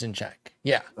homers in check.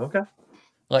 Yeah. Okay.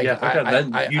 Like, yeah, okay.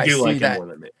 Then you do like him more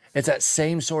than me. It's that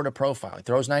same sort of profile. He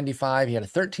throws 95. He had a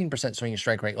 13% swinging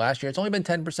strike rate last year. It's only been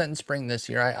 10% in spring this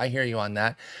year. I hear you on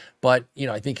that. But,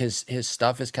 I think his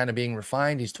stuff is kind of being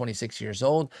refined. He's 26 years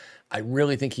old. I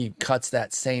really think he cuts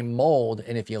that same mold.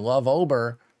 And if you love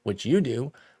Ober, which you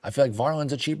do, I feel like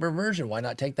Varland's a cheaper version. Why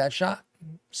not take that shot?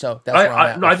 So that's where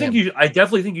I'm at. No, I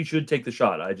definitely think you should take the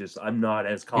shot. I'm not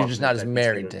as confident. You're just not as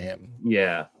married to him.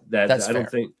 Yeah. That's I fair.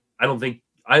 don't think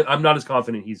I'm not as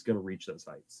confident he's going to reach those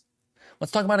heights.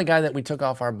 Let's talk about a guy that we took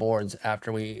off our boards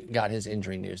after we got his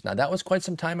injury news. Now, that was quite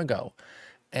some time ago.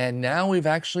 And now we've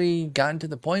actually gotten to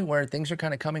the point where things are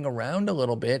kind of coming around a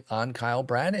little bit on Kyle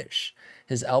Bradish.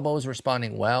 His elbow is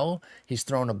responding well. He's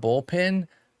thrown a bullpen.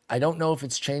 I don't know if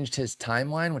it's changed his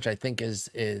timeline, which I think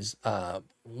is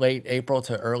late April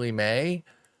to early May.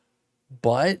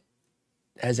 But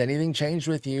has anything changed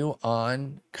with you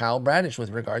on Kyle Bradish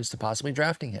with regards to possibly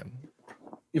drafting him?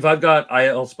 If I've got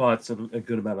IL spots and a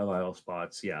good amount of IL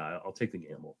spots, yeah, I'll take the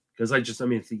gamble because I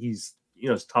think he's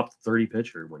his top 30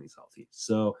 pitcher when he's healthy.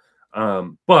 So,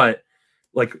 but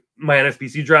like my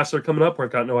NFBC drafts are coming up where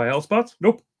I've got no IL spots.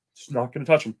 Nope, just not going to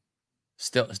touch him.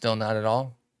 Still not at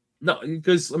all. No,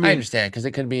 because I understand because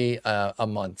it could be a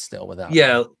month still without.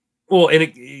 Yeah, him. Well, and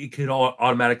it could all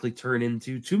automatically turn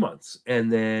into 2 months, and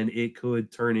then it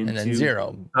could turn into and then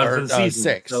 0 or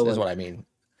 6 so, is what I mean.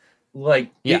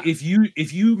 Like, yeah. if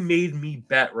you made me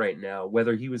bet right now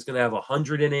whether he was going to have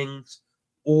 100 innings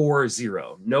or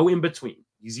 0, no in between.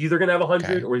 He's either going to have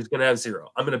 100 or he's going to have 0.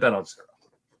 I'm going to bet on 0.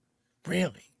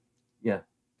 Really? Yeah.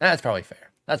 That's probably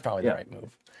fair. That's probably the right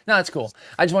move. No, that's cool.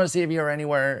 I just want to see if you were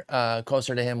anywhere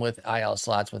closer to him with IL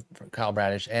slots with Kyle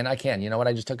Bradish. And I can. You know what?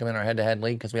 I just took him in our head-to-head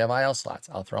league because we have IL slots.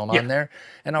 I'll throw him on there,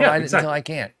 and I'll ride it until I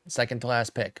can't. Second to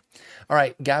last pick. All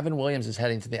right, Gavin Williams is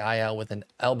heading to the IL with an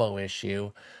elbow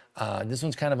issue. This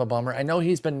one's kind of a bummer. I know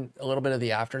he's been a little bit of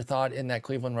the afterthought in that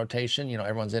Cleveland rotation. You know,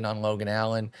 everyone's in on Logan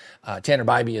Allen. Tanner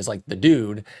Bybee is like the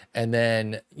dude. And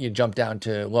then you jump down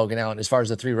to Logan Allen. As far as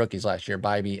the 3 rookies last year,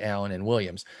 Bybee, Allen, and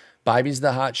Williams. Bybee's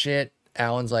the hot shit.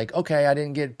 Allen's like, okay, I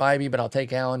didn't get Bybee, but I'll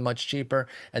take Allen, much cheaper.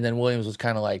 And then Williams was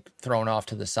kind of like thrown off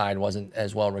to the side, wasn't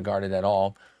as well regarded at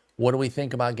all. What do we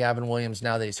think about Gavin Williams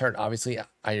now that he's hurt? Obviously,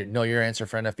 I know your answer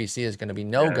for NFBC is going to be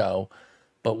no-go,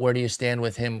 but where do you stand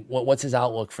with him? What's his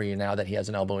outlook for you now that he has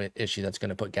an elbow issue that's going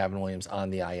to put Gavin Williams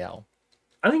on the IL?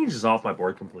 I think he's just off my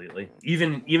board completely.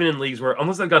 Even in leagues where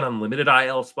almost I've got unlimited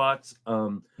IL spots,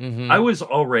 I was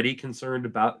already concerned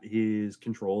about his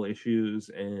control issues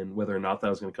and whether or not that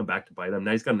was going to come back to bite him.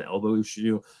 Now he's got an elbow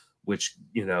issue, which,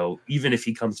 you know, even if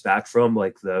he comes back from,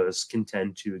 like, those can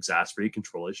tend to exacerbate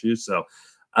control issues. So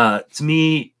to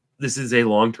me, this is a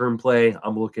long-term play.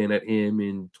 I'm looking at him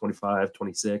in 25,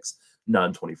 26, not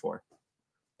in 24.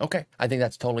 Okay, I think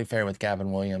that's totally fair with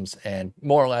Gavin Williams, and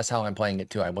more or less how I'm playing it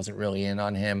too. I wasn't really in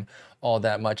on him all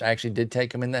that much. I actually did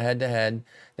take him in the head-to-head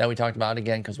that we talked about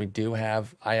again because we do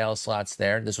have IL slots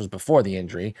there. This was before the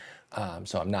injury,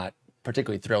 so I'm not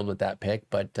particularly thrilled with that pick,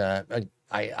 but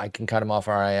I can cut him off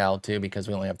our IL too because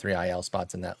we only have 3 IL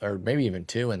spots in that, or maybe even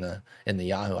 2 in the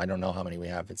Yahoo. I don't know how many we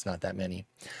have. It's not that many.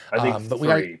 I think but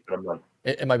 3, but I'm not.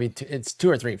 It might be it's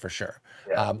 2 or 3 for sure.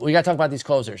 Yeah. We got to talk about these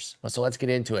closers. So let's get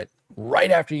into it.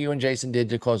 Right after you and Jason did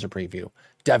the closer preview,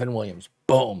 Devin Williams,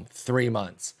 boom, 3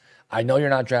 months. I know you're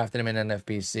not drafting him in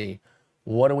NFBC.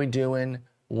 What are we doing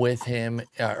with him?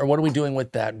 Or what are we doing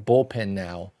with that bullpen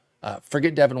now?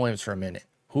 Forget Devin Williams for a minute.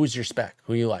 Who's your spec?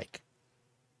 Who you like?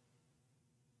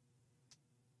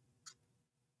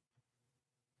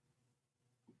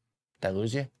 Did I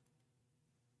lose you?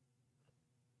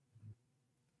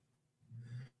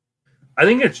 I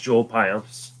think it's Joel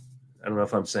Payamps. I don't know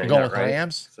if I'm saying You're going that with right.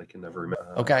 Payamps? I can never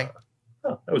remember. Okay.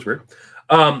 Oh, that was weird.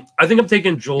 I think I'm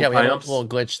taking Joel we had Payamps. a little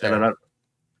glitch there.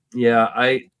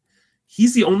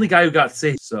 He's the only guy who got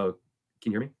saved. So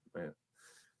can you hear me?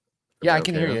 Yeah, I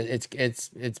can hear you.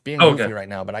 It's being goofy right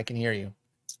now, but I can hear you.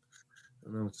 I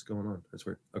don't know what's going on. That's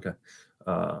weird. Okay.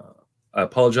 I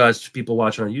apologize to people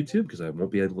watching on YouTube because I won't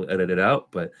be able to edit it out,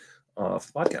 but for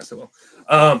the podcast I will.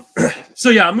 So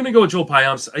yeah, I'm gonna go with Joel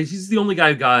Payamps. He's the only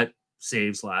guy who got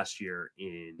saves last year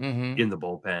in the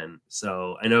bullpen.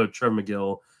 So I know Trevor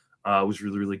McGill was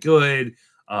really, really good.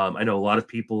 I know a lot of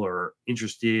people are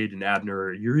interested in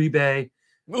Abner Uribe.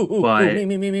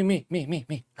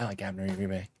 Me. I like Abner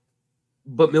Uribe.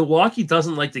 But Milwaukee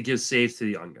doesn't like to give saves to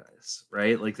the young guys,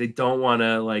 right? Like they don't want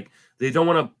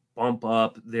to bump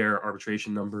up their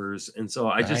arbitration numbers. And so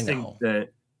I just think that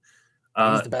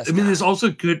he's the best guy. there's also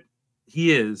good.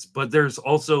 He is, but there's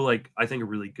also I think a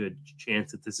really good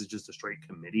chance that this is just a straight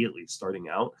committee, at least starting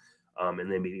out. And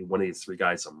then maybe one of these 3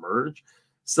 guys emerge.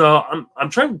 So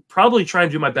I'm probably trying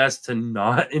to do my best to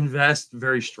not invest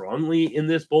very strongly in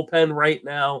this bullpen right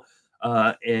now.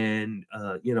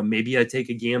 Maybe I take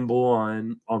a gamble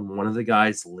on one of the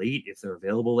guys late if they're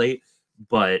available late.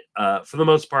 But for the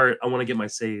most part, I want to get my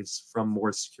saves from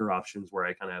more secure options where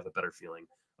I kind of have a better feeling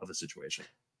of the situation.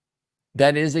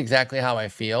 That is exactly how I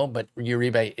feel, but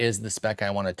Uribe is the spec I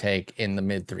want to take in the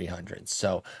mid 300s.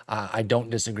 So I don't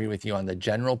disagree with you on the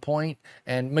general point.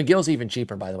 And McGill's even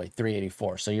cheaper, by the way,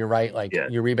 384. So you're right.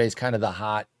 Uribe is kind of the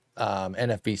hot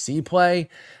NFBC play,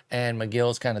 and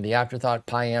McGill's kind of the afterthought.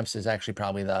 Payamps is actually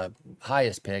probably the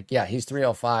highest pick. Yeah, he's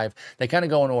 305. They kind of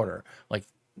go in order,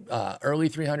 early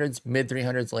 300s, mid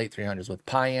 300s, late 300s with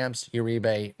Payamps,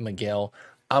 Uribe, McGill.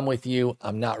 I'm with you.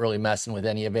 I'm not really messing with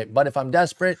any of it. But if I'm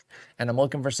desperate and I'm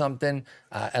looking for something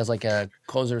as a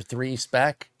closer 3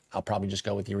 spec, I'll probably just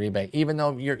go with Uribe, even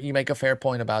though you make a fair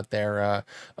point about their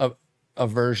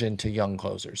aversion to young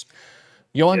closers.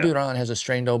 Jhoan Duran has a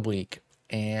strained oblique,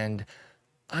 and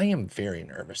I am very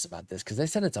nervous about this because they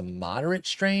said it's a moderate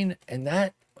strain, and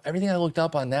that everything I looked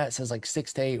up on that says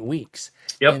 6 to 8 weeks.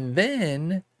 Yep. And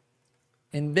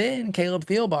then Caleb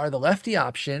Thielbar, the lefty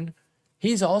option,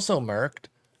 he's also murked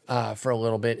for a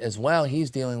little bit as well.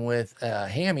 He's dealing with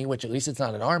hammy, which at least it's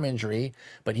not an arm injury,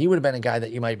 but he would have been a guy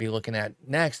that you might be looking at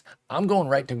next. I'm going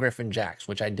right to Griffin Jax,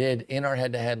 which I did in our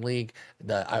head-to-head league.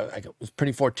 I was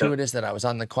pretty fortuitous that I was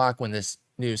on the clock when this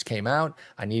news came out.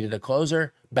 I needed a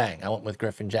closer. Bang, I went with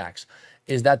Griffin Jax.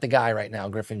 Is that the guy right now,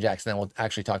 Griffin Jax? Then we'll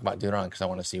actually talk about Duran because I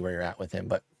want to see where you're at with him.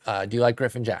 But do you like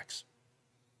Griffin Jax?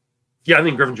 Yeah, I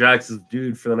think Griffin Jax is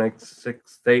dude for the next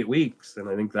 6 to 8 weeks, and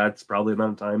I think that's probably the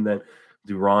amount of time that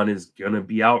Duran is going to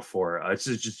be out for. It's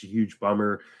just a huge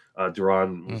bummer.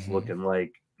 Duran was looking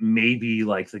like maybe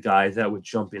like the guy that would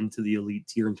jump into the elite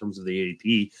tier in terms of the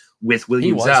ADP with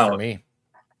Williams out. For me.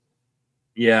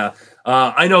 Yeah,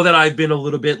 I know that I've been a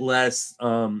little bit less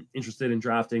interested in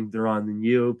drafting Duran than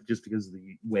you, just because of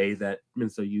the way that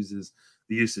Minnesota uses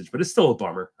the usage. But it's still a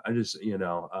bummer. I just, you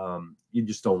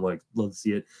just don't love to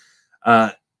see it.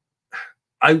 I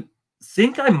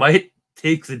think I might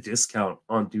take the discount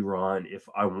on Duran if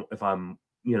I'm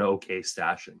okay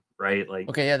stashing, right? Like,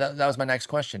 okay, yeah, that was my next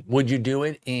question. Would you do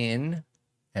it in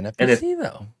NFBC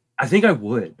though? I think I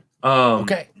would.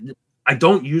 Okay. I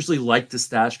don't usually like to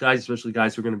stash guys, especially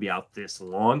guys who are going to be out this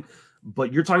long.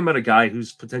 But you're talking about a guy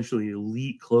who's potentially an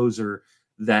elite closer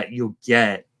that you'll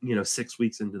get, 6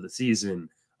 weeks into the season.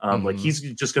 Like he's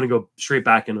just going to go straight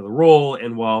back into the role.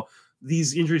 And while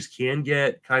these injuries can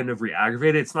get kind of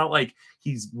re-aggravated, it's not like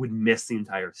he would miss the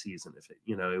entire season if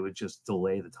it would just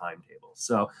delay the timetable.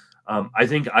 So I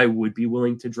think I would be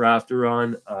willing to draft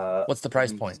Duran. What's the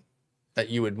price point that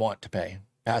you would want to pay?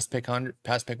 Past pick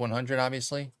 100,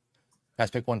 obviously.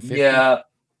 Past pick 150. Yeah.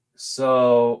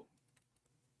 So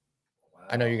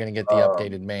I know you're going to get the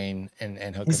updated main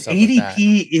and hook his us up with that.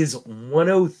 ADP is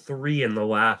 103 in the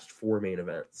last 4 main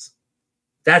events.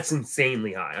 That's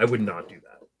insanely high. I would not do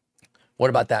that. What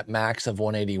about that max of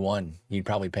 181? You'd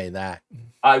probably pay that.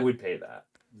 I would pay that.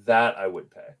 That I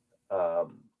would pay.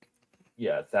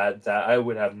 Yeah, that I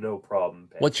would have no problem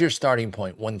paying. What's your starting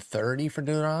point? 130 for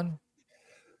Duran?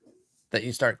 That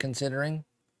you start considering?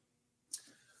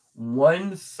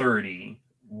 130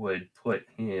 would put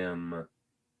him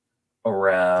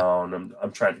around.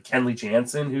 I'm trying to Kenley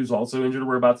Jansen, who's also injured.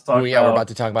 We're about to talk. Yeah, we're about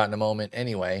to talk about in a moment.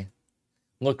 Anyway,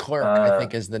 Leclerc, I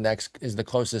think is the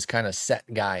closest kind of set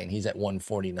guy, and he's at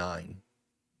 149.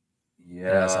 Yeah,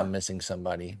 unless I'm missing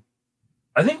somebody.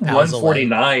 I think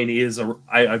 149 is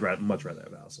I'd much rather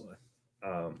have Alzolay.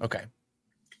 Okay.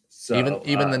 So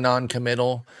even the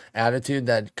non-committal attitude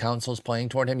that Council's playing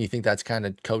toward him, you think that's kind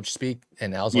of coach speak,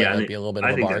 and Alzolay might be a little bit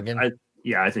of a bargain? I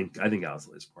think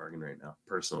Alzolay's a bargain right now,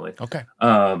 personally. Okay.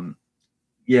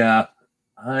 Yeah,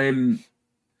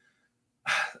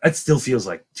 it still feels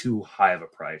like too high of a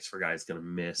price for guys going to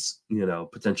miss,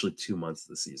 potentially 2 months of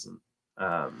the season.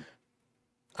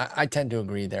 I tend to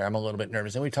agree there. I'm a little bit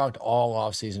nervous. And we talked all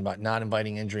offseason about not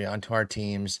inviting injury onto our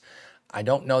teams. I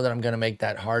don't know that I'm going to make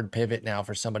that hard pivot now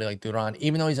for somebody like Duran,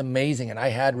 even though he's amazing and I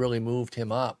had really moved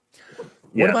him up.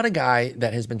 Yeah. What about a guy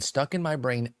that has been stuck in my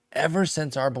brain ever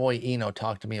since our boy Eno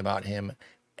talked to me about him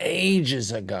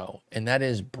ages ago, and that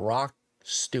is Brock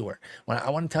Stewart. I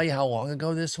want to tell you how long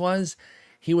ago this was.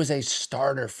 He was a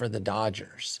starter for the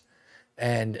Dodgers,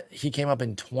 and he came up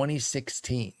in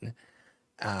 2016.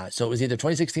 So it was either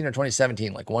 2016 or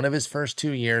 2017, like one of his first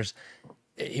 2 years.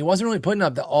 He wasn't really putting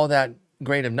up all that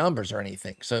great of numbers or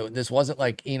anything. So this wasn't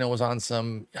like Eno was on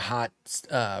some hot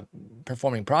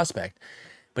performing prospect,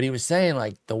 but he was saying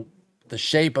like the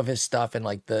shape of his stuff and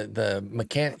like the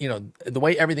mechanic, the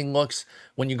way everything looks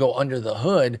when you go under the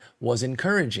hood was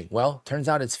encouraging. Well, turns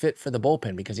out it's fit for the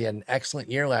bullpen because he had an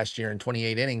excellent year last year in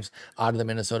 28 innings out of the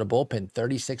Minnesota bullpen,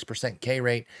 36% K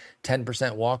rate,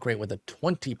 10% walk rate with a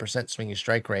 20% swinging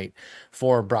strike rate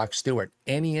for Brock Stewart.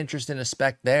 Any interest in a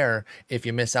spec there if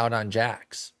you miss out on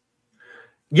Jax?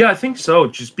 Yeah, I think so.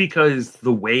 Just because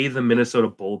the way the Minnesota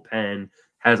bullpen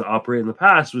has operated in the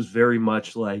past was very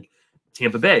much like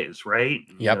Tampa Bay's, right?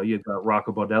 Yep. You've got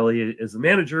Rocco Baldelli as the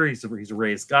manager. He's a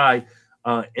Rays guy.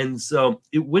 And so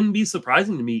it wouldn't be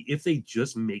surprising to me if they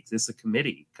just make this a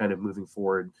committee kind of moving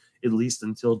forward, at least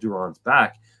until Duran's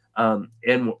back.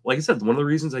 And like I said, one of the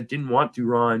reasons I didn't want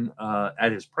Duran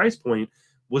at his price point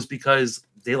was because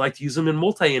they like to use him in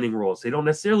multi-inning roles. They don't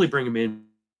necessarily bring him in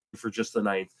for just the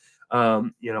ninth.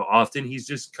 Often he's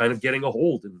just kind of getting a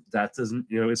hold, and that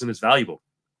isn't as valuable.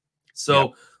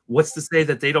 So what's to say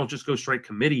that they don't just go straight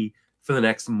committee for the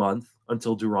next month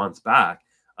until Duran's back,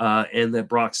 and that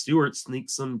Brock Stewart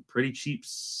sneaks some pretty cheap,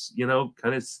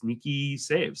 kind of sneaky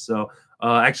saves. So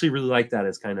I actually really like that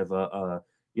as kind of a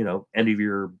end of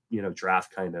your,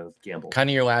 draft kind of gamble. Kind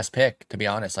of your last pick, to be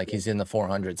honest. Like he's in the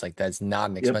 400s. Like that's not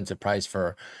an expensive price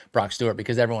for Brock Stewart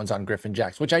because everyone's on Griffin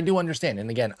Jax, which I do understand. And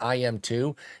again, I am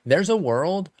too. There's a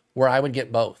world where I would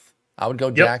get both. I would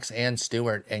go Jax and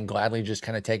Stewart and gladly just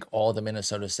kind of take all the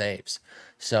Minnesota saves.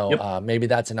 So maybe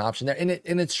that's an option there.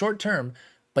 And it's short term,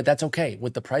 but that's okay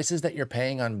with the prices that you're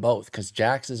paying on both, because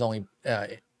Jax is only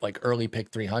like early pick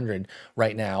 300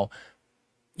 right now.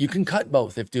 You can cut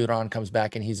both if Duran comes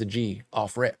back and he's a G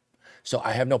off rip. So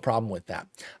I have no problem with that.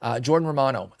 Jordan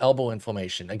Romano, elbow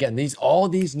inflammation. Again, all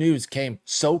these news came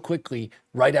so quickly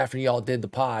right after y'all did the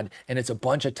pod, and it's a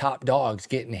bunch of top dogs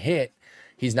getting hit.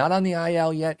 He's not on the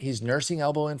IL yet. He's nursing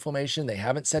elbow inflammation. They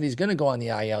haven't said he's going to go on the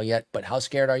IL yet, but how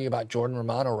scared are you about Jordan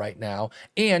Romano right now?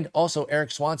 And also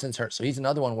Eric Swanson's hurt. So he's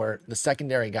another one where the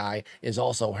secondary guy is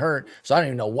also hurt. So I don't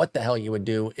even know what the hell you would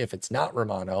do if it's not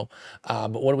Romano.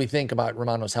 But what do we think about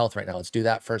Romano's health right now? Let's do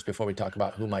that first before we talk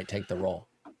about who might take the role.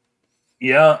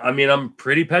 Yeah, I mean, I'm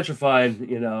pretty petrified.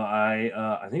 You know,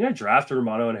 I think I drafted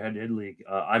Romano in a head-to-head league.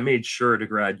 I made sure to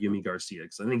grab Yumi Garcia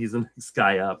because I think he's the next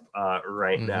guy up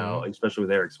right now, especially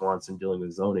with Eric Swanson dealing with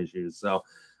his own issues. So,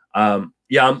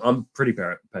 yeah, I'm pretty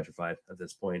petrified at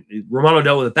this point. Romano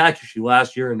dealt with a back issue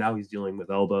last year, and now he's dealing with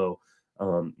elbow.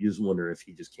 You just wonder if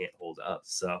he just can't hold up.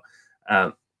 So,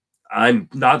 I'm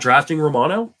not drafting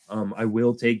Romano. I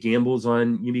will take gambles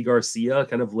on Yumi Garcia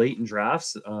kind of late in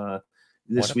drafts.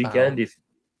 This weekend, if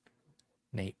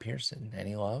Nate Pearson,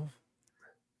 any love?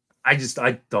 I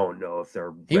don't know if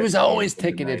they're. He was always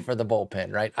ticketed for the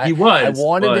bullpen, right? He was. I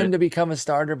wanted him to become a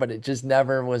starter, but it just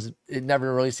never was. It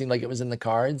never really seemed like it was in the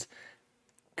cards.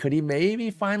 Could he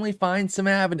maybe finally find some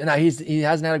avenue? Now he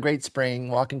hasn't had a great spring,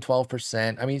 walking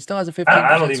 12%. I mean, he still has a 15%.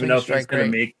 I don't even know if he's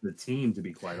going to make the team, to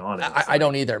be quite honest. I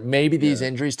don't either. Maybe these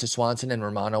injuries to Swanson and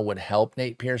Romano would help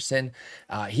Nate Pearson.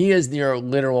 He is your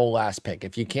literal last pick.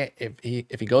 If you can't,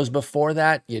 if he goes before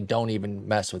that, you don't even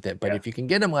mess with it. But if you can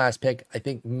get him last pick, I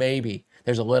think maybe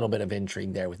there's a little bit of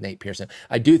intrigue there with Nate Pearson.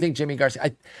 I do think Jimmy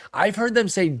Garcia. I've heard them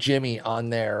say Jimmy on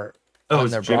their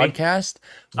broadcast.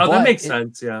 Oh, that makes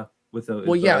sense. Yeah.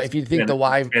 If you think the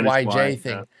YJ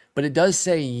thing, but it does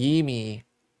say Yimi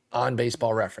on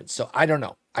Baseball Reference. So I don't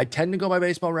know. I tend to go by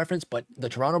Baseball Reference, but the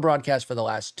Toronto broadcast for the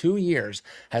last 2 years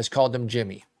has called him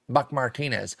Jimmy, Buck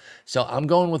Martinez. So I'm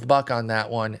going with Buck on that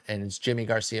one, and it's Jimmy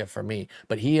Garcia for me.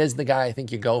 But he is the guy I think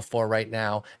you go for right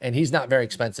now, and he's not very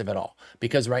expensive at all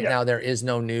because right now there is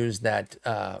no news that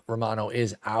Romano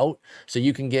is out. So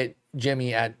you can get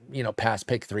Jimmy at, past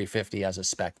pick 350 as a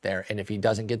spec there. And if he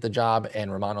doesn't get the job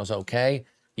and Romano's okay,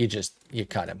 you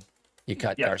cut him. You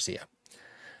cut Garcia.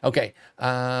 Okay.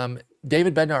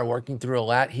 David Bednar working through a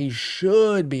lat. He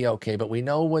should be okay, but we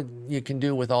know what you can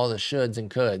do with all the shoulds and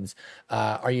coulds.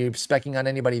 Are you specking on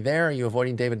anybody there? Are you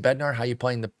avoiding David Bednar? How are you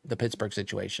playing the Pittsburgh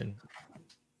situation?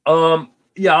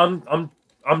 Yeah,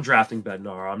 I'm drafting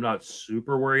Bednar. I'm not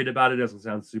super worried about it. It doesn't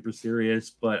sound super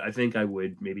serious, but I think I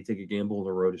would maybe take a gamble on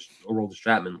a roll to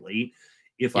Chapman late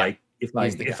if I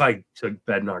took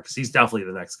Bednar, because he's definitely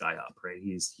the next guy up, right?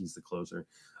 He's the closer.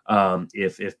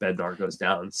 If Bednar goes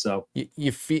down, so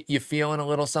you feeling a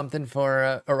little something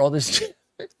for Aroldis?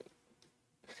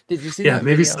 Did you see? Yeah,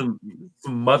 maybe some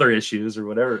mother issues or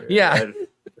whatever. Yeah,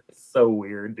 it's so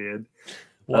weird, dude.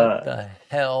 What the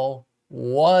hell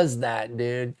was that,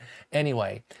 dude?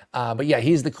 Anyway, but yeah,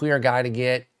 he's the clear guy to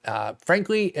get.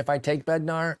 Frankly, if I take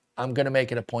Bednar, I'm gonna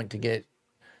make it a point to get.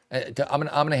 I'm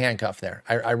gonna handcuff there.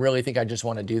 I really think I just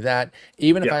want to do that,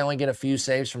 even if I only get a few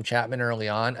saves from Chapman early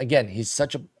on. Again, he's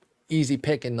such a easy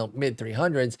pick in the mid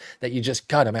 300s that you just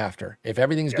cut him after. If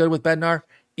everything's good with Bednar,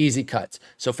 easy cuts.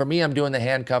 So for me, I'm doing the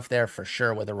handcuff there for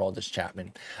sure with Aroldis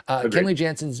Chapman. Kenley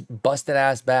Jansen's busted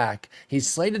ass back. He's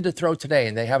slated to throw today,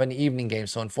 and they have an evening game.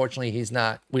 So unfortunately, he's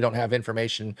not. We don't have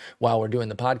information while we're doing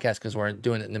the podcast because we're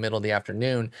doing it in the middle of the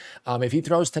afternoon. If he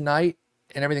throws tonight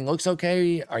and everything looks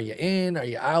okay, are you in? Are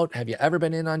you out? Have you ever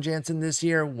been in on Jansen this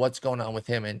year? What's going on with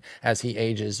him and as he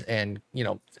ages? And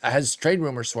has trade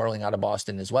rumors swirling out of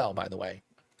Boston as well, by the way.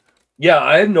 Yeah,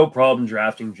 I had no problem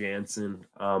drafting Jansen.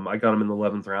 I got him in the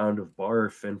 11th round of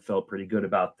Barf and felt pretty good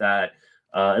about that.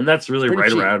 And that's really right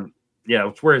cheap. Around,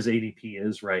 it's where his ADP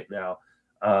is right now.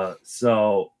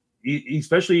 So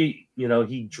especially,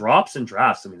 he drops and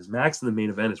drafts. I mean, his max in the main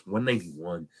event is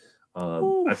 191.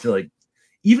 I feel like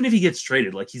even if he gets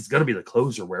traded, like he's going to be the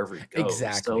closer wherever he goes.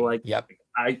 Exactly. So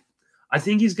I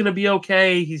think he's going to be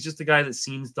okay. He's just a guy that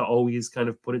seems to always kind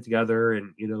of put it together.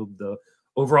 And, the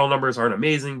overall numbers aren't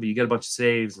amazing, but you get a bunch of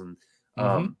saves. And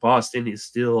Boston is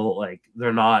still like,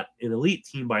 they're not an elite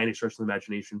team by any stretch of the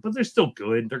imagination, but they're still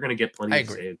good. They're going to get plenty of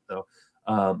saves. So,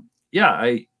 and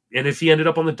if he ended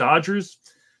up on the Dodgers,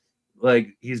 like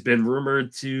he's been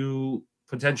rumored to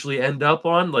potentially end up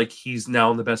on, like he's now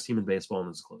on the best team in baseball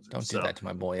and is a closer. Don't do that to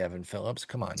my boy Evan Phillips.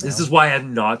 Come on now. This is why I have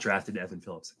not drafted Evan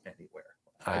Phillips anywhere.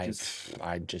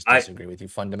 I just disagree with you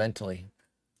fundamentally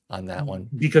on that one.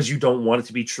 Because you don't want it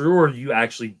to be true, or you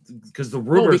actually because the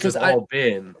rumors have all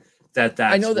been that's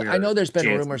I know there's been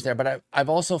rumors there, but I've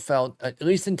also felt, at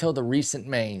least until the recent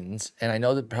mains, and I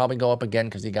know that probably go up again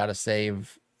because he got a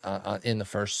save in the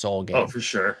first Soul game. Oh, for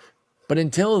sure. But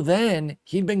until then,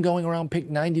 he'd been going around pick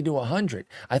 90 to 100.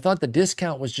 I thought the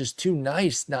discount was just too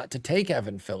nice not to take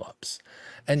Evan Phillips.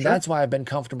 And that's why I've been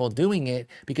comfortable doing it,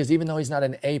 because even though he's not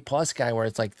an A-plus guy where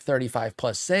it's like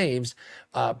 35-plus saves,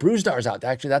 Brusdar's out.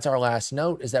 Actually, that's our last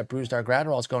note, is that Brusdar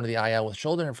Graterol is going to the IL with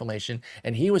shoulder inflammation.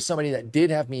 And he was somebody that did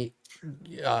have me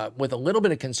with a little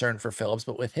bit of concern for Phillips,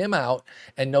 but with him out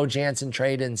and no Jansen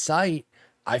trade in sight,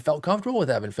 I felt comfortable with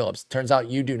Evan Phillips. Turns out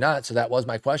you do not, so that was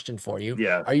my question for you.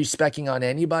 Yeah. Are you specking on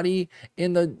anybody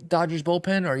in the Dodgers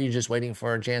bullpen, or are you just waiting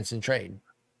for a Jansen trade?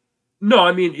 No,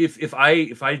 I mean, if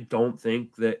I don't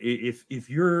think that if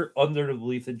you're under the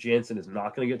belief that Jansen is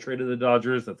not going to get traded to the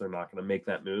Dodgers, that they're not going to make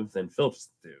that move, then Phillips is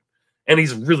the dude. And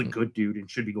he's a really good dude and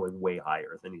should be going way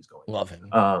higher than he's going. Love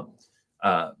him.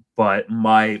 But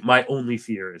my only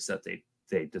fear is that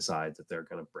they decide that they're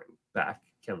going to bring back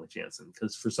Kenley Jansen,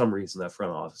 because for some reason that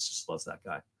front office just loves that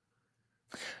guy.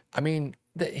 I mean,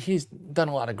 he's done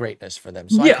a lot of greatness for them.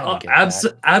 So yeah,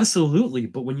 absolutely.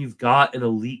 But when you've got an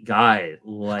elite guy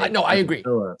like I agree.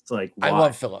 Phillips, like, why? I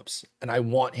love Phillips, and I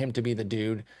want him to be the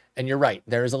dude. And you're right,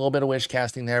 there is a little bit of wish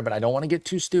casting there, but I don't want to get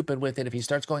too stupid with it. If he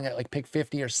starts going at like pick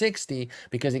 50 or 60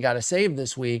 because he got a save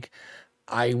this week,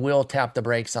 I will tap the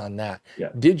brakes on that. Yeah.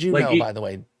 Did you know, by the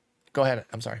way? Go ahead.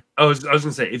 I'm sorry. I was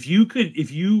gonna say, if you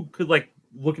could like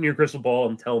look in your crystal ball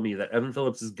and tell me that Evan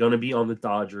Phillips is gonna be on the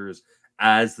Dodgers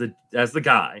as the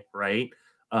guy, right?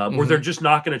 Or they're just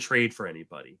not going to trade for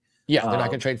anybody. Yeah, they're not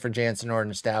going to trade for Jansen or an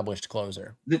established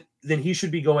closer. Then he should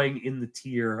be going in the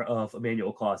tier of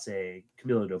Emmanuel Clase,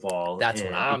 Camilo Doval. That's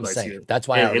what I'm saying. That's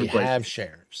why I already have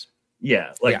shares.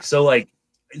 Yeah, so like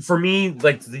for me,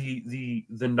 like the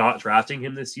not drafting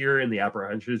him this year and the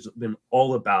apprehension has been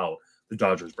all about the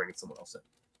Dodgers bringing someone else in.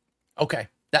 Okay.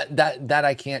 That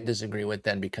I can't disagree with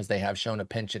then, because they have shown a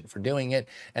penchant for doing it,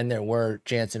 and there were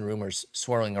Jansen rumors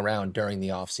swirling around during the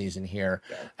offseason here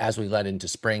as we led into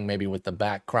spring, maybe with the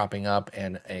back cropping up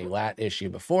and a lat issue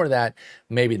before that.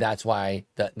 Maybe that's why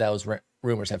those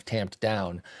rumors have tamped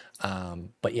down.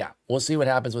 But yeah, we'll see what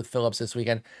happens with Phillips this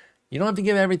weekend. You don't have to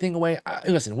give everything away.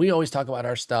 Listen, we always talk about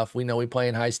our stuff. We know we play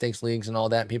in high-stakes leagues and all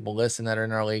that. People listen that are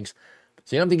in our leagues.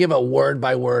 So you don't have to give a word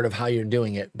by word of how you're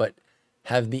doing it, but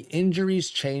have the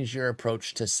injuries changed your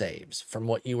approach to saves from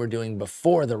what you were doing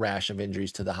before the rash of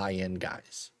injuries to the high-end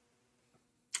guys?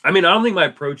 I mean, I don't think my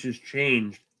approach has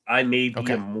changed. I may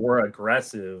be more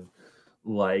aggressive,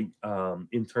 like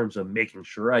in terms of making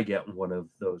sure I get one of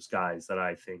those guys that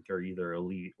I think are either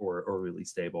elite or really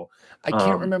stable. I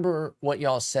can't remember what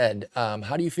y'all said.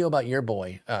 How do you feel about your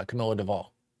boy, Camilo Doval?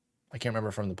 I can't remember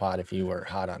from the pod if you were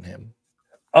hot on him.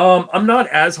 I'm not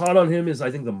as hot on him as I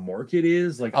think the market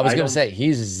is. Like, I was going to say,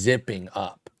 he's zipping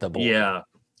up the board. Yeah.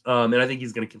 And I think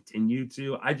he's going to continue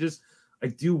to. I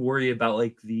do worry about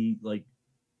like the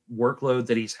workload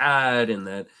that he's had, and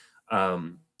that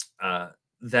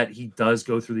that he does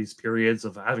go through these periods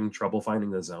of having trouble finding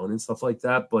the zone and stuff like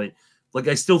that. But like,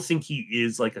 I still think he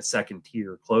is like a second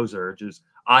tier closer. Just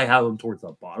I have him towards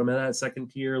the bottom of that second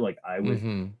tier. Like, I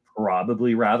would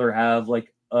probably rather have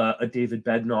like a David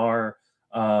Bednar,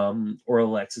 or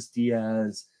Alexis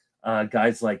Diaz,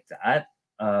 guys like that.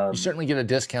 You certainly get a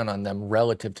discount on them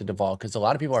relative to Doval, because a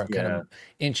lot of people are kind of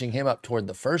inching him up toward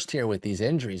the first tier with these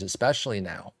injuries, especially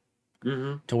now,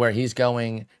 to where he's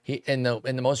going. He in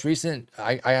the most recent,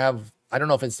 I don't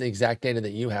know if it's the exact data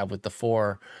that you have with the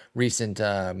 4 recent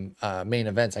main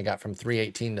events I got from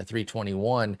 318 to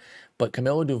 321, but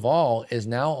Camilo Doval is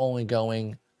now only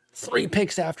going 3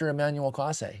 picks after Emmanuel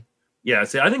Clase. Yeah,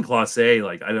 see, I think Clase,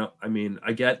 like,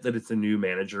 I get that it's a new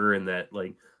manager and that,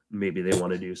 like, maybe they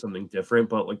want to do something different,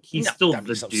 but, like, he's still the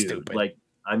dude. Stupid. Like,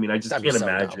 I mean, I just can't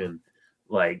imagine,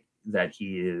 like, that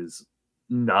he is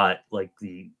not, like,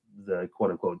 the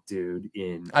quote-unquote dude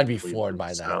in... I'd be floored by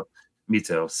that. So, me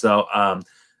too. So,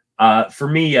 for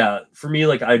me,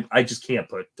 like, I just can't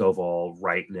put Doval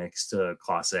right next to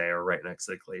Clase or right next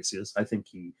to Iglesias. I think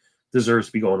he deserves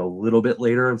to be going a little bit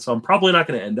later, and so I'm probably not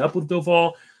going to end up with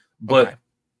Doval. But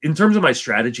in terms of my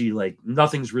strategy, like,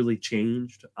 nothing's really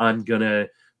changed. I'm going to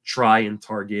try and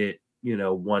target,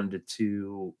 1 to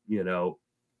 2,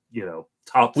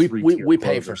 top 3. We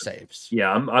pay for saves.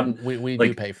 Yeah. We like,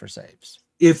 do pay for saves.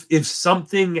 If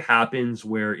something happens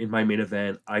where in my main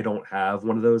event, I don't have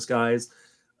one of those guys,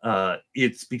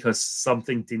 it's because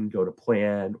something didn't go to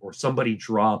plan, or somebody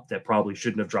dropped that probably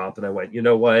shouldn't have dropped. And I went, you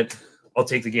know what? I'll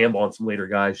take the gamble on some later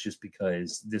guys, just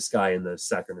because this guy in the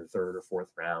 2nd or 3rd or 4th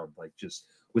round, like, just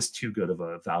was too good of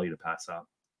a value to pass up.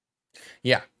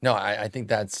 Yeah, no, I think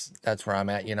that's where I'm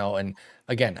at, and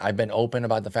again, I've been open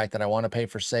about the fact that I want to pay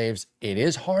for saves. It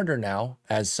is harder now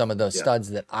as some of the Yeah. studs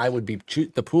that I would be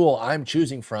the pool I'm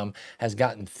choosing from has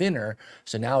gotten thinner.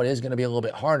 So now it is going to be a little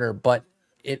bit harder, but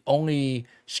it only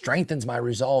strengthens my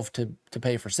resolve to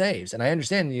pay for saves. And I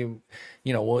understand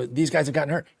well, these guys have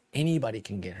gotten hurt. Anybody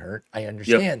can get hurt. I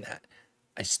understand that.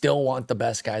 I still want the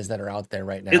best guys that are out there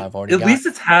right now. I've already at least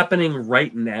it's happening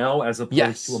right now as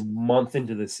opposed to a month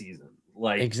into the season.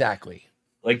 Like exactly.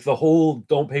 Like the whole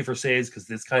don't pay for saves because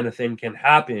this kind of thing can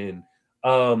happen.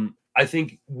 I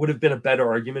think would have been a better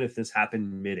argument if this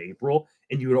happened mid-April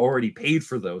and you had already paid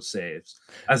for those saves,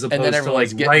 as opposed to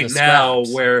like right now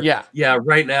where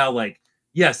right now, like,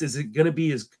 yes, is it going to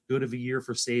be as good of a year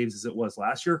for saves as it was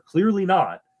last year? Clearly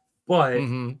not. But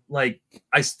like,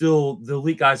 the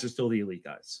elite guys are still the elite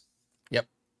guys. Yep.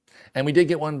 And we did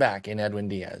get one back in Edwin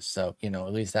Diaz. So,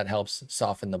 at least that helps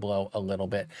soften the blow a little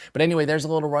bit. But anyway, there's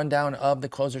a little rundown of the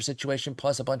closer situation,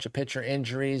 plus a bunch of pitcher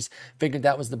injuries. Figured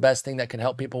that was the best thing that could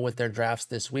help people with their drafts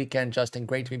this weekend. Justin,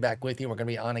 great to be back with you. We're going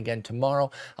to be on again tomorrow.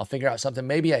 I'll figure out something,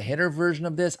 maybe a hitter version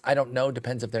of this. I don't know.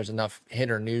 Depends if there's enough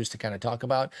hitter news to kind of talk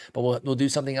about. But we'll do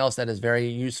something else that is very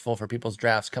useful for people's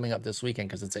drafts coming up this weekend,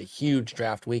 because it's a huge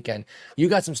draft weekend. You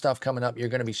got some stuff coming up. You're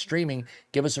going to be streaming.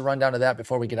 Give us a rundown of that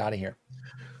before we get out of here.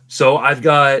 So I've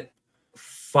got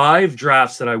 5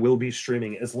 drafts that I will be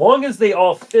streaming, as long as they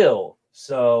all fill.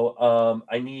 So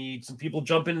I need some people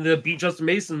jump into the Beat Justin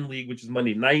Mason League, which is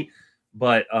Monday night.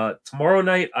 But tomorrow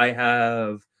night I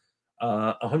have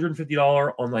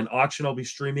 $150 online auction I'll be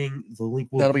streaming. The link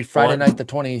will That'll be Friday night, the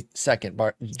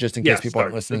 22nd, just in case people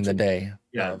aren't listening the day.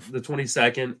 Yeah, the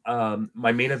 22nd.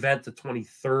 My main event, the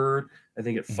 23rd, I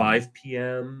think at 5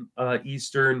 p.m.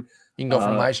 Eastern. You can go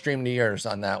from my stream to yours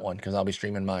on that one, because I'll be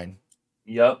streaming mine.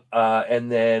 Yep.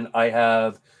 And then I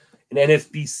have an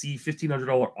NFBC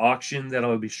 $1,500 auction that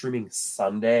I'll be streaming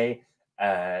Sunday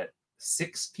at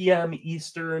 6 p.m.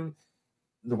 Eastern.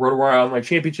 The RotoWire Online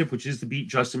Championship, which is the Beat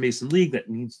Justin Mason League, that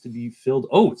needs to be filled.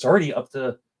 Oh, it's already up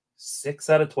to 6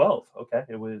 out of 12. Okay.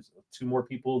 It was 2 more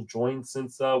people joined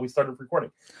since we started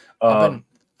recording.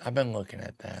 I've been looking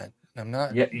at that. I'm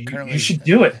not. Yeah, you should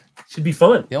do it. It should be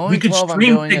fun. The only we could 12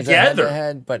 stream I'm doing together. Is a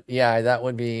head-to-head, but yeah, that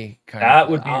would be that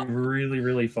would be really,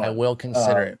 really fun. I will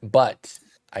consider it, but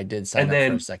I did sign up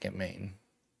for a second main.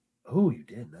 Oh, you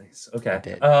did. Nice. Okay. I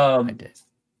did. I did.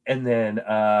 And then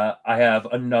I have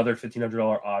another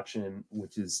 $1,500 auction,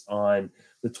 which is on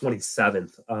the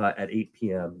 27th at 8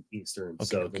 p.m. Eastern. Okay,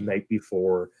 so the night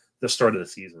before the start of the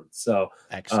season. So,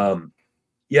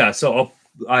 yeah. So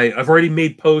I've already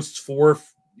made posts for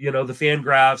the fan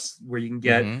graphs where you can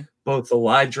get both the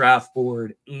live draft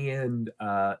board and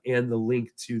the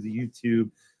link to the YouTube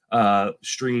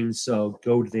stream. So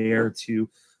go there to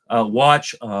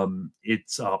watch.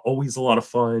 It's always a lot of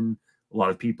fun. A lot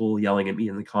of people yelling at me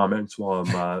in the comments while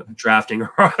I'm drafting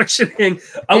or auctioning,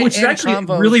 which is actually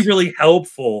really, really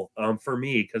helpful for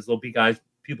me, because there'll be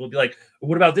people will be like,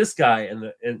 what about this guy?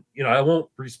 And I won't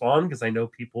respond because I know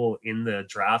people in the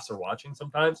drafts are watching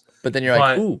sometimes. But then you're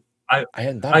like, ooh, I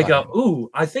hadn't thought about him. Ooh,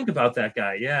 I think about that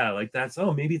guy. Yeah, like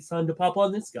maybe it's time to pop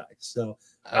on this guy. So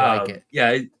I like it.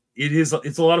 Yeah,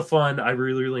 it's a lot of fun. I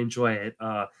really, really enjoy it.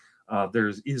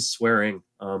 There is swearing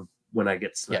when I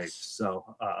get sniped. Yes.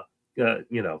 So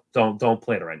don't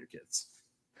play it around your kids.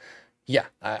 Yeah,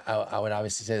 I would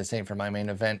obviously say the same for my main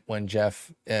event. When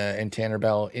Jeff and Tanner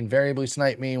Bell invariably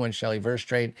snipe me, when Shelly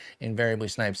Verstrate invariably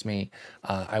snipes me,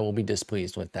 I will be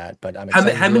displeased with that. But I'm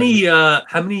excited.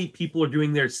 How many people are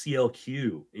doing their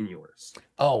CLQ in yours?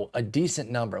 Oh, a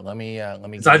decent number. Let me.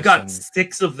 I've got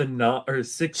 6 of the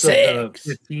 6 of the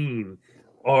 15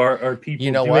 are people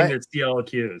doing their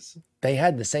CLQs. They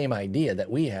had the same idea that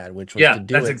we had, which was to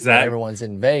do it when everyone's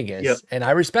in Vegas, and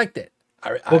I respect it.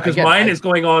 Because mine is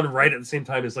going on right at the same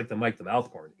time as like the Mike the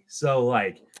Mouth party. So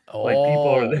like people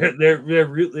are they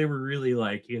were really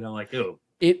like, oh.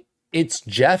 It's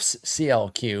Jeff's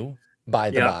CLQ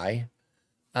by the by.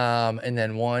 And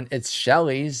then it's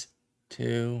Shelly's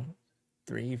 2,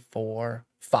 3, 4,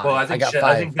 5. Well, I got 5.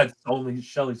 I think that's only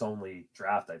Shelly's only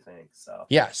draft, I think. So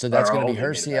yeah, so that's gonna be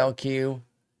her CLQ.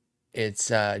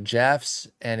 It's Jeff's,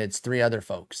 and it's 3 other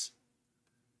folks.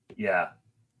 Yeah.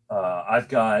 I've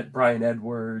got Brian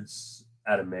Edwards,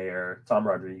 Adam Mayer, Tom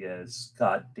Rodriguez,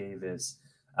 Scott Davis,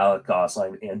 Alec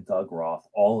Gosling, and Doug Roth,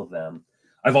 all of them.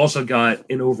 I've also got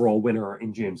an overall winner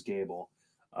in James Gable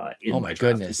in my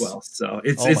draft as well. So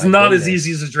it's not as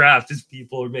easy as a draft as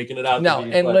people are making it out. No,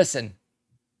 and listen,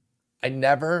 I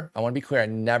want to be clear, I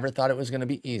never thought it was going to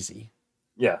be easy.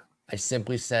 Yeah. I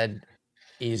simply said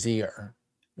easier,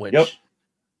 which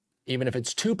even if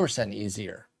it's 2%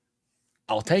 easier,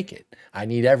 I'll take it. I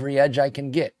need every edge I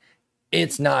can get.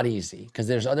 It's not easy because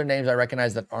there's other names I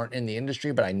recognize that aren't in the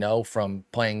industry, but I know from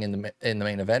playing in the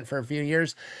main event for a few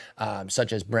years,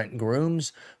 such as Brent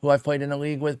Grooms, who I've played in a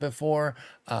league with before,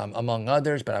 among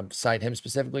others. But I cite him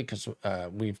specifically because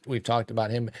we've talked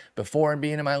about him before and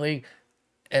being in my league,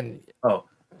 and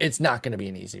it's not going to be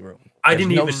an easy room. I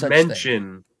didn't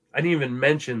even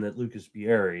mention that Lucas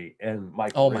Bieri and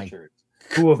Michael Richards,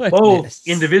 who have both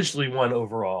individually won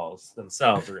overalls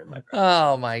themselves, are in my practice.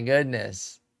 Oh my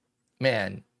goodness.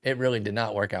 Man, it really did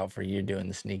not work out for you doing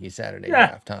the sneaky Saturday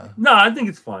draft, huh? No, I think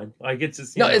it's fine. Like it's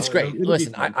just it's great.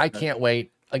 Listen, I can't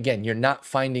wait. Again, you're not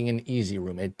finding an easy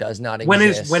room. It does not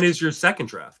exist. When is your second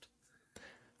draft?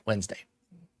 Wednesday.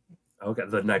 Okay,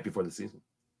 the night before the season.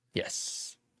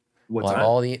 Yes. What we'll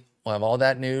time? We'll have all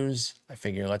that news. I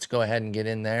figure let's go ahead and get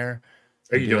in there.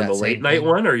 Are you doing the late night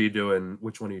one, or are you doing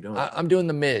which one are you doing? I'm doing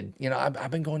the mid. You know, I've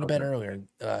been going to bed earlier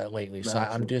lately, so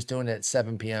I'm just doing it at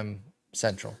 7 p.m.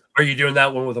 Central. Are you doing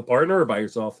that one with a partner or by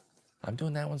yourself? I'm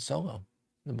doing that one solo.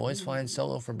 The boys flying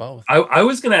solo for both. I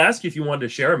was going to ask you if you wanted to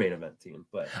share a main event team,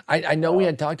 but I know we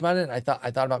had talked about it. And I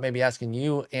thought about maybe asking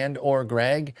you and or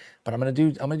Greg, but I'm gonna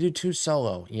do two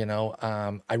solo. You know,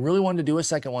 I really wanted to do a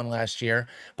second one last year.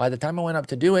 By the time I went up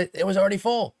to do it, it was already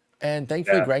full. And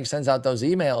thankfully, Greg sends out those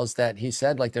emails that he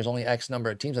said, like, there's only X number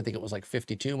of teams. I think it was like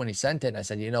 52 when he sent it. And I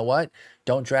said, you know what?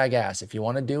 Don't drag ass. If you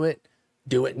want to do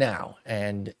it now.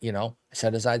 And, you know, I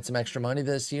set aside some extra money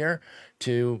this year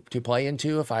to play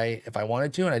into if I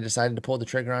wanted to, and I decided to pull the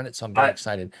trigger on it. So I'm very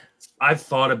excited. I've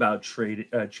thought about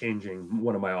changing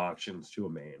one of my auctions to a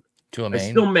main. To a main?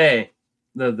 I still may.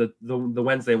 The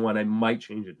Wednesday one, I might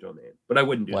change it to a main, but I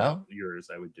wouldn't do yours.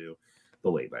 I would do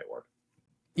the late night one.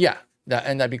 Yeah,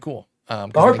 that'd be cool.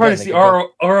 The hard part is the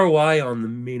ROI on the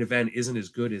main event isn't as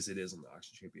good as it is in the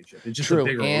auction championship. It's just a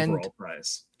bigger overall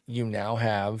price. You now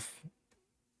have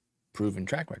proven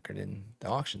track record in the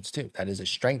auctions too. That is a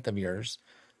strength of yours.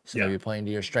 So maybe playing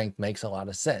to your strength makes a lot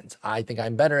of sense. I think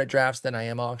I'm better at drafts than I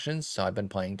am auctions, so I've been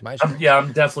playing to my strength.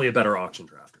 I'm definitely a better auction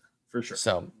drafter for sure.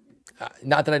 So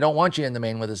not that I don't want you in the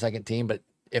main with a second team, but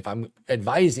if I'm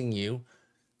advising you,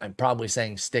 I'm probably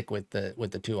saying stick with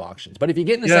the two auctions. But if you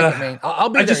get in the second main, I'll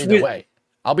be there either way.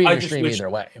 I'll be in your stream either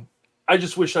way. I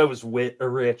just wish I was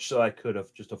rich so I could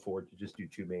have just afford to just do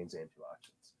two mains and two auctions.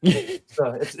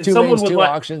 If two someone mains, would two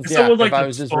auctions. If someone would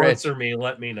like to sponsor me,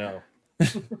 let me know.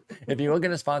 If you're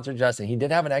looking to sponsor Justin, he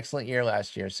did have an excellent year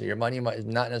last year, so your money is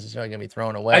not necessarily going to be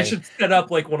thrown away. I should set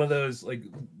up like one of those, like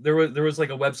there was like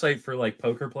a website for like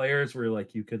poker players where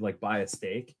like you could like buy a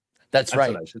stake. That's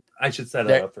right. I should set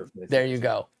it up for. There you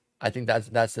go. I think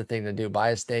that's the thing to do. Buy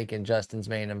a stake in Justin's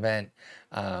main event,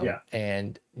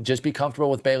 and just be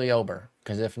comfortable with Bailey Ober.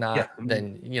 Because if not,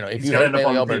 then you know if you hate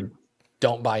Bailey Ober,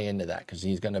 don't buy into that because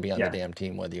he's going to be on the damn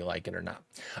team whether you like it or not.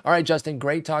 All right, Justin,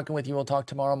 great talking with you. We'll talk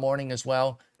tomorrow morning as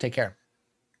well. Take care.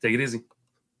 Take it easy.